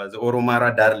 to the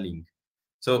Oromara darling.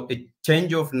 So a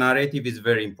change of narrative is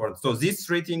very important. So these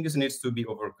three things needs to be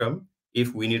overcome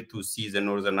if we need to see the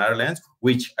Northern Ireland,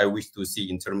 which I wish to see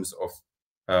in terms of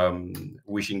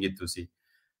wishing it to see.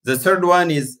 The third one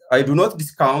is, I do not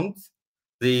discount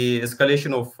the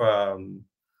escalation of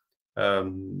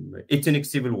ethnic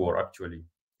civil war, actually.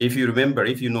 If you remember,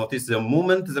 if you notice, the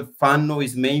moment the Fano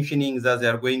is mentioning that they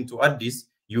are going to Addis,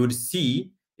 you would see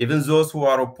even those who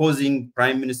are opposing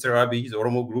Prime Minister Abiy, the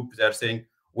Oromo group, they are saying,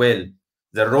 well,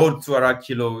 the road to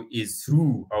Arakilo is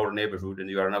through our neighborhood and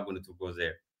you are not going to go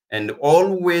there. And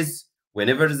always,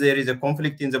 whenever there is a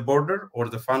conflict in the border, or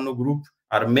the Fano group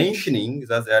are mentioning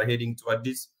that they are heading to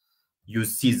Addis, you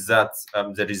see that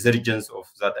the resurgence of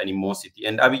that animosity.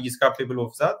 And Abiy is capable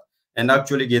of that. And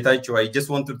actually, Getachew, I just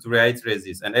wanted to reiterate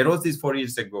this. And I wrote this 3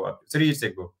 years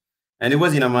ago. And it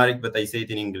was in Amharic, but I say it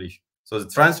in English. So the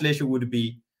translation would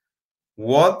be,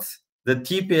 what the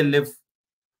TPLF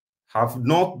have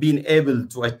not been able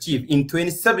to achieve in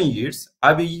 27 years,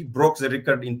 Abiy broke the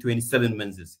record in 27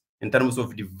 months in terms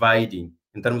of dividing,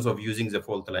 in terms of using the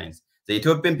fault lines. The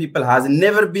Ethiopian people has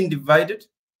never been divided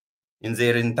in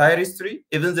their entire history.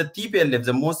 Even the TPLF,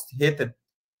 the most hated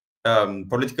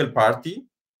political party,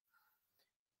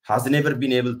 has never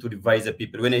been able to divide the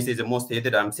people. When I say the most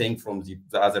hated, I'm saying from the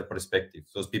other perspective.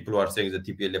 Those people who are saying the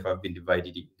TPLF have been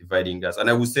dividing us. And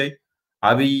I would say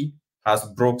Abiy has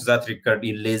broke that record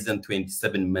in less than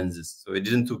 27 months. So it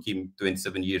didn't took him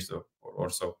 27 years or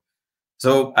so.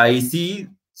 So I see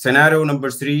scenario number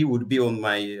 3 would be on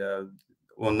my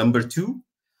on number 2.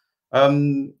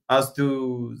 As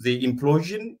to the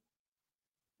implosion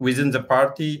within the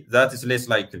party, that is less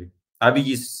likely.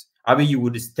 Abiy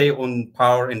would stay on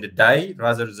power and die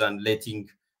rather than letting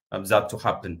that to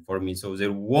happen for me. So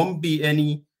there won't be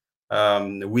any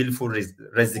willful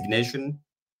resignation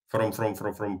from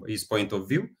his point of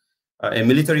view. A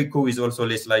military coup is also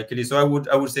less likely. So I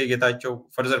would say Getachew,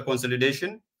 further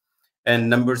consolidation, and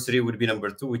number 3 would be number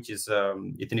 2, which is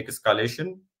ethnic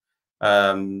escalation,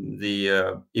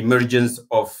 the emergence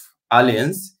of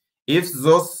alliance. If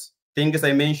those things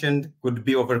I mentioned could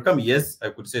be overcome, yes, I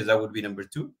could say that would be number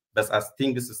 2. But as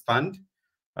things stand,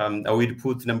 I would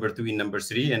put number 2 in number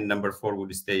 3, and number 4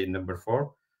 would stay in number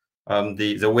 4.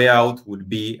 The way out would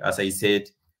be, as I said,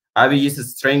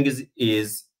 Abiy's strength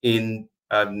is in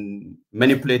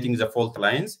manipulating the fault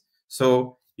lines.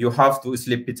 So you have to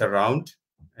slip it around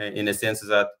in a sense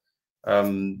that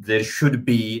there should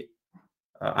be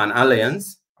an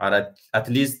alliance, or at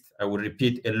least, I would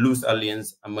repeat, a loose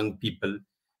alliance among people.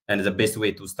 And the best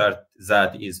way to start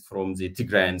that is from the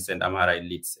Tigrayans and Amhara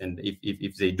elites. And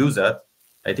if they do that,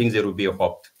 I think there will be a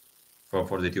hope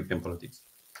for the Ethiopian politics.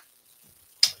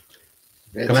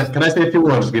 Can I say a few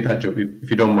words, Getachew, if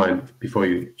you don't mind, before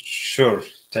you? Sure,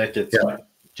 take it. Yeah,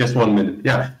 just 1 minute.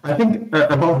 Yeah, I think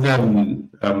about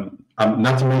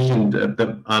Nati mentioned and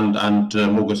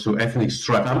Mogosu, ethnic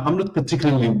strife. I'm not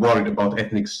particularly worried about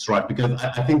ethnic strife, because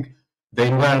I think the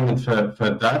environment for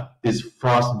that is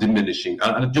fast diminishing.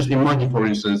 And just imagine, for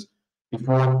instance, if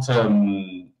what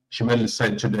Shimel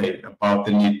said today about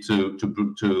the need to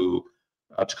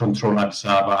control Addis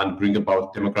Ababa and bring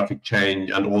about demographic change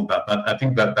and all that. I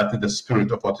think that is the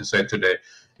spirit of what he said today.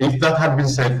 If that had been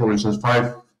said, for instance,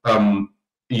 5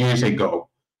 years ago,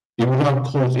 it would have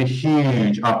caused a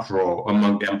huge uproar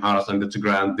among the Amharas and the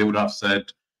Tigrayans. They would have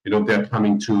said, you know, they're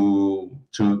coming to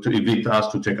evict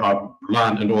us, to take our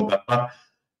land and all that. But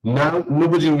now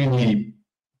nobody really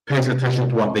pays attention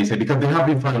to what they say, because they have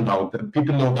been found out. That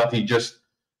people know that it just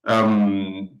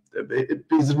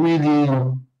is really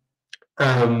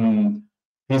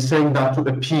he's saying that to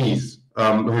appease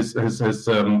his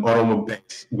Oromo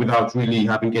base without really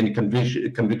having any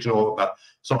conviction or that.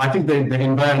 So I think the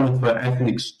environment for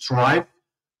ethnic strife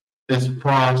is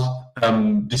fast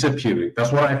disappearing.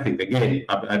 That's what I think. Again,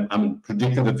 I'm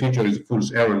predicting the future is a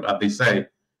fool's errand, as they say.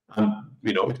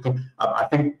 You know, it could, I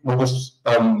think what was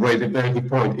raised a very good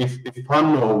point. If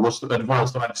Fano was to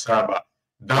advance to Addis Ababa,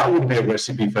 that would be a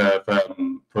recipe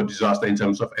for disaster in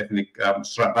terms of ethnic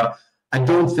strife. But I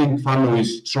don't think Fano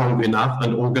is strong enough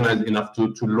and organized enough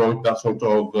to launch that sort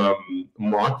of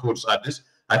march towards Addis.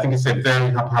 I think it's a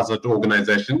very haphazard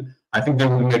organization. I think they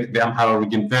will make the Amhara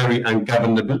region very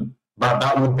ungovernable, but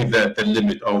that would be the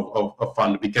limit of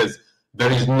Fano, because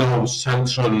there is no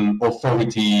central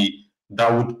authority that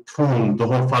would pull the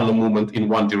whole Fano movement in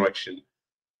one direction.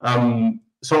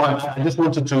 So I just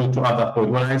wanted to add that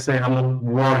point. When I say I'm not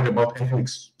worried about ethnic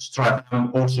strife,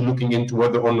 I'm also looking into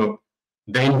whether or not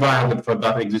the environment for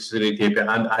that exists in Ethiopia,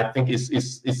 and I think it's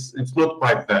not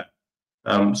quite there.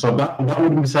 So that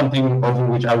would be something over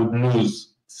which I would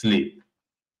lose sleep.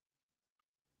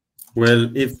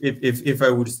 Well, if I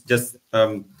would just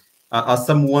as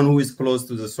someone who is close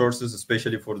to the sources,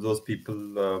 especially for those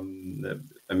people,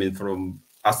 I mean,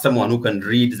 as someone who can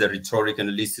read the rhetoric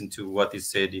and listen to what is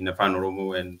said in Afan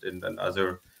Oromo and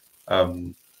other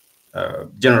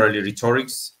generally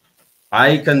rhetorics,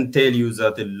 I can tell you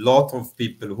that a lot of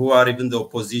people who are even the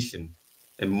opposition,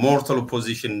 a mortal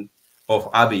opposition of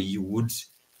Abiy, would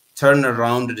turn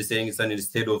around the things, and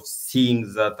instead of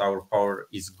seeing that our power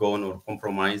is gone or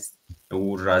compromised,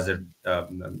 would rather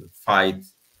fight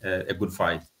a good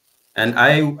fight. And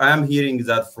I am hearing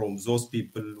that from those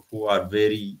people who are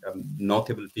very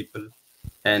notable people,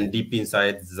 and deep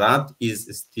inside that is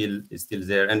still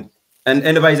there.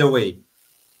 And by the way,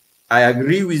 I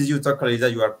agree with you, Taklai,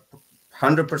 that you are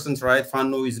 100% right.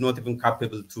 Fano is not even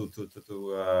capable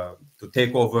to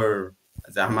take over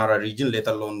the Amhara region, let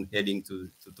alone heading to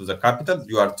the capital.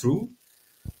 You are true.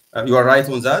 You are right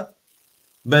on that.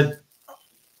 But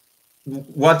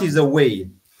what is the way?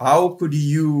 How could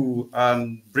you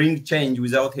bring change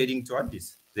without heading to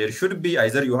Addis? There should be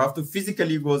either you have to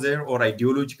physically go there or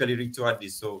ideologically reach to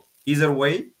Addis. So either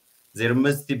way, there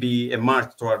must be a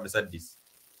march towards Addis.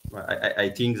 I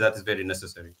think that is very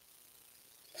necessary.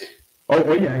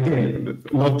 Oh yeah, again,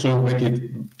 not to make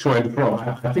it to and fro.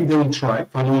 I think they will try.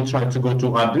 Fano will try to go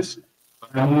to Addis.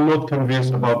 I'm not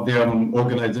convinced about their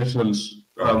organizational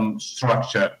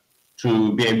structure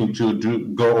to be able to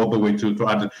go all the way to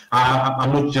Addis.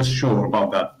 I'm not just sure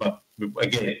about that, but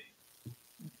again,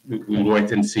 we'll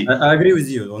wait and see. I agree with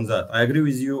you on that. I agree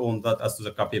with you on that as to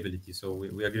the capability. So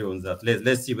we agree on that.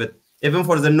 Let's see. But even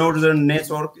for the northern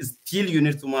network, still you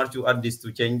need to march to Addis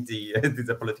to change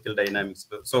the political dynamics.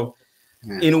 So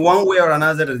in one way or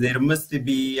another, there must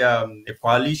be a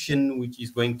coalition which is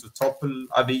going to topple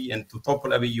Abiy, and to topple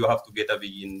Abiy, you have to get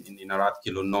Abiy in Arat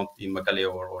Kilo, not in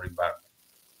Mekelle or in Bar.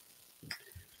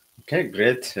 Okay,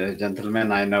 great,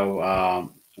 gentlemen. I know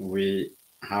we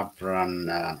have run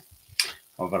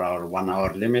over our 1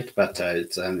 hour limit, but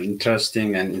it's an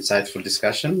interesting and insightful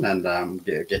discussion, and I'm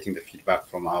getting the feedback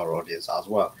from our audience as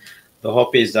well. The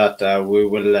hope is that we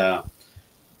will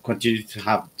continue to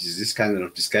have this kind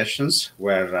of discussions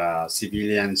where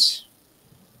civilians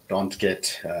don't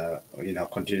get,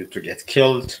 continue to get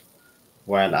killed,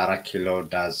 while Arat Kilo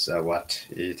does what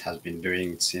it has been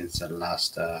doing since the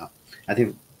last, I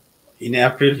think in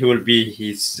April, he will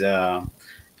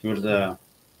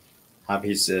have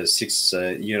his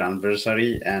 6th-year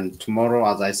anniversary. And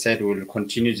tomorrow, as I said, we'll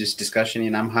continue this discussion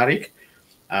in Amharic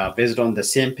based on the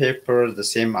same paper, the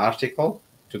same article,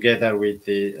 together with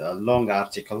the long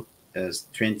article,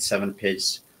 27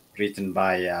 pages, written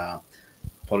by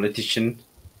politician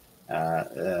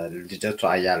Lidatu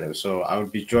Ayalo. So I will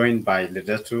be joined by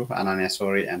Lidatu, Anania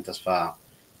Sori, and Tasfa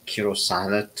Kiros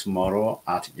Sahlet tomorrow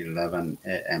at 11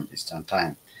 a.m. Eastern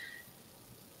Time.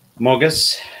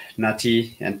 Moges,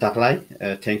 Nati, and Taklai,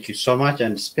 thank you so much,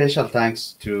 and special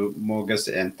thanks to Moges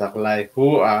and Taklai,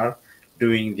 who are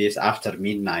doing this after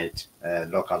midnight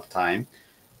local time.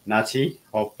 Nati,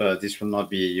 hope this will not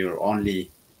be your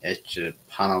only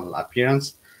panel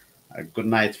appearance. Good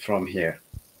night from here.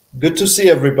 Good to see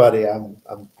everybody. I'm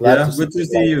glad. Yeah, good to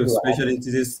see you, especially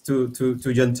to these two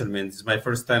gentlemen. It's my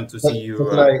first time to see you.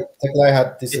 Taklai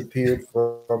had disappeared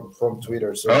from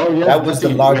Twitter, so yeah, that was the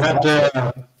largest.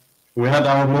 We had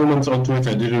our moments on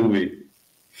Twitter, didn't we?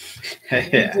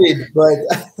 Yeah. But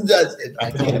that's it.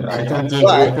 I tend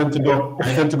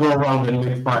to go around and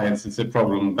make fights. It's a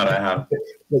problem that I have.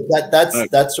 But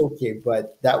that's okay.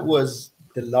 But that was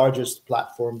the largest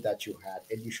platform that you had,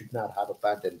 and you should not have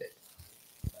abandoned it.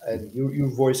 and your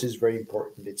voice is very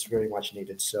important. It's very much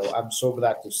needed. So I'm so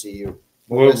glad to see you.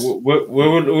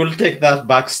 We'll take that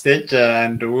backstage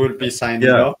and we'll be signing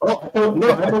off. Oh,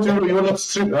 no, I thought you were not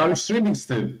streaming. I'm streaming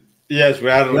still. Yes, we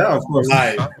are. Yeah, of course.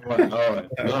 Live. All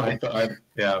right. No,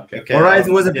 yeah, okay. All right,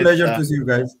 it was a pleasure to see you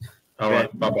guys. All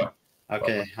right, bye-bye.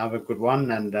 Okay, have a good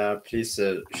one, and please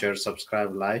share,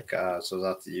 subscribe, like, so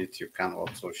that YouTube can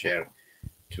also share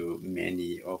to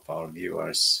many of our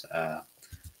viewers.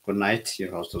 Good night.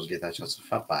 Your host was Getachew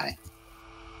Sofa. Bye.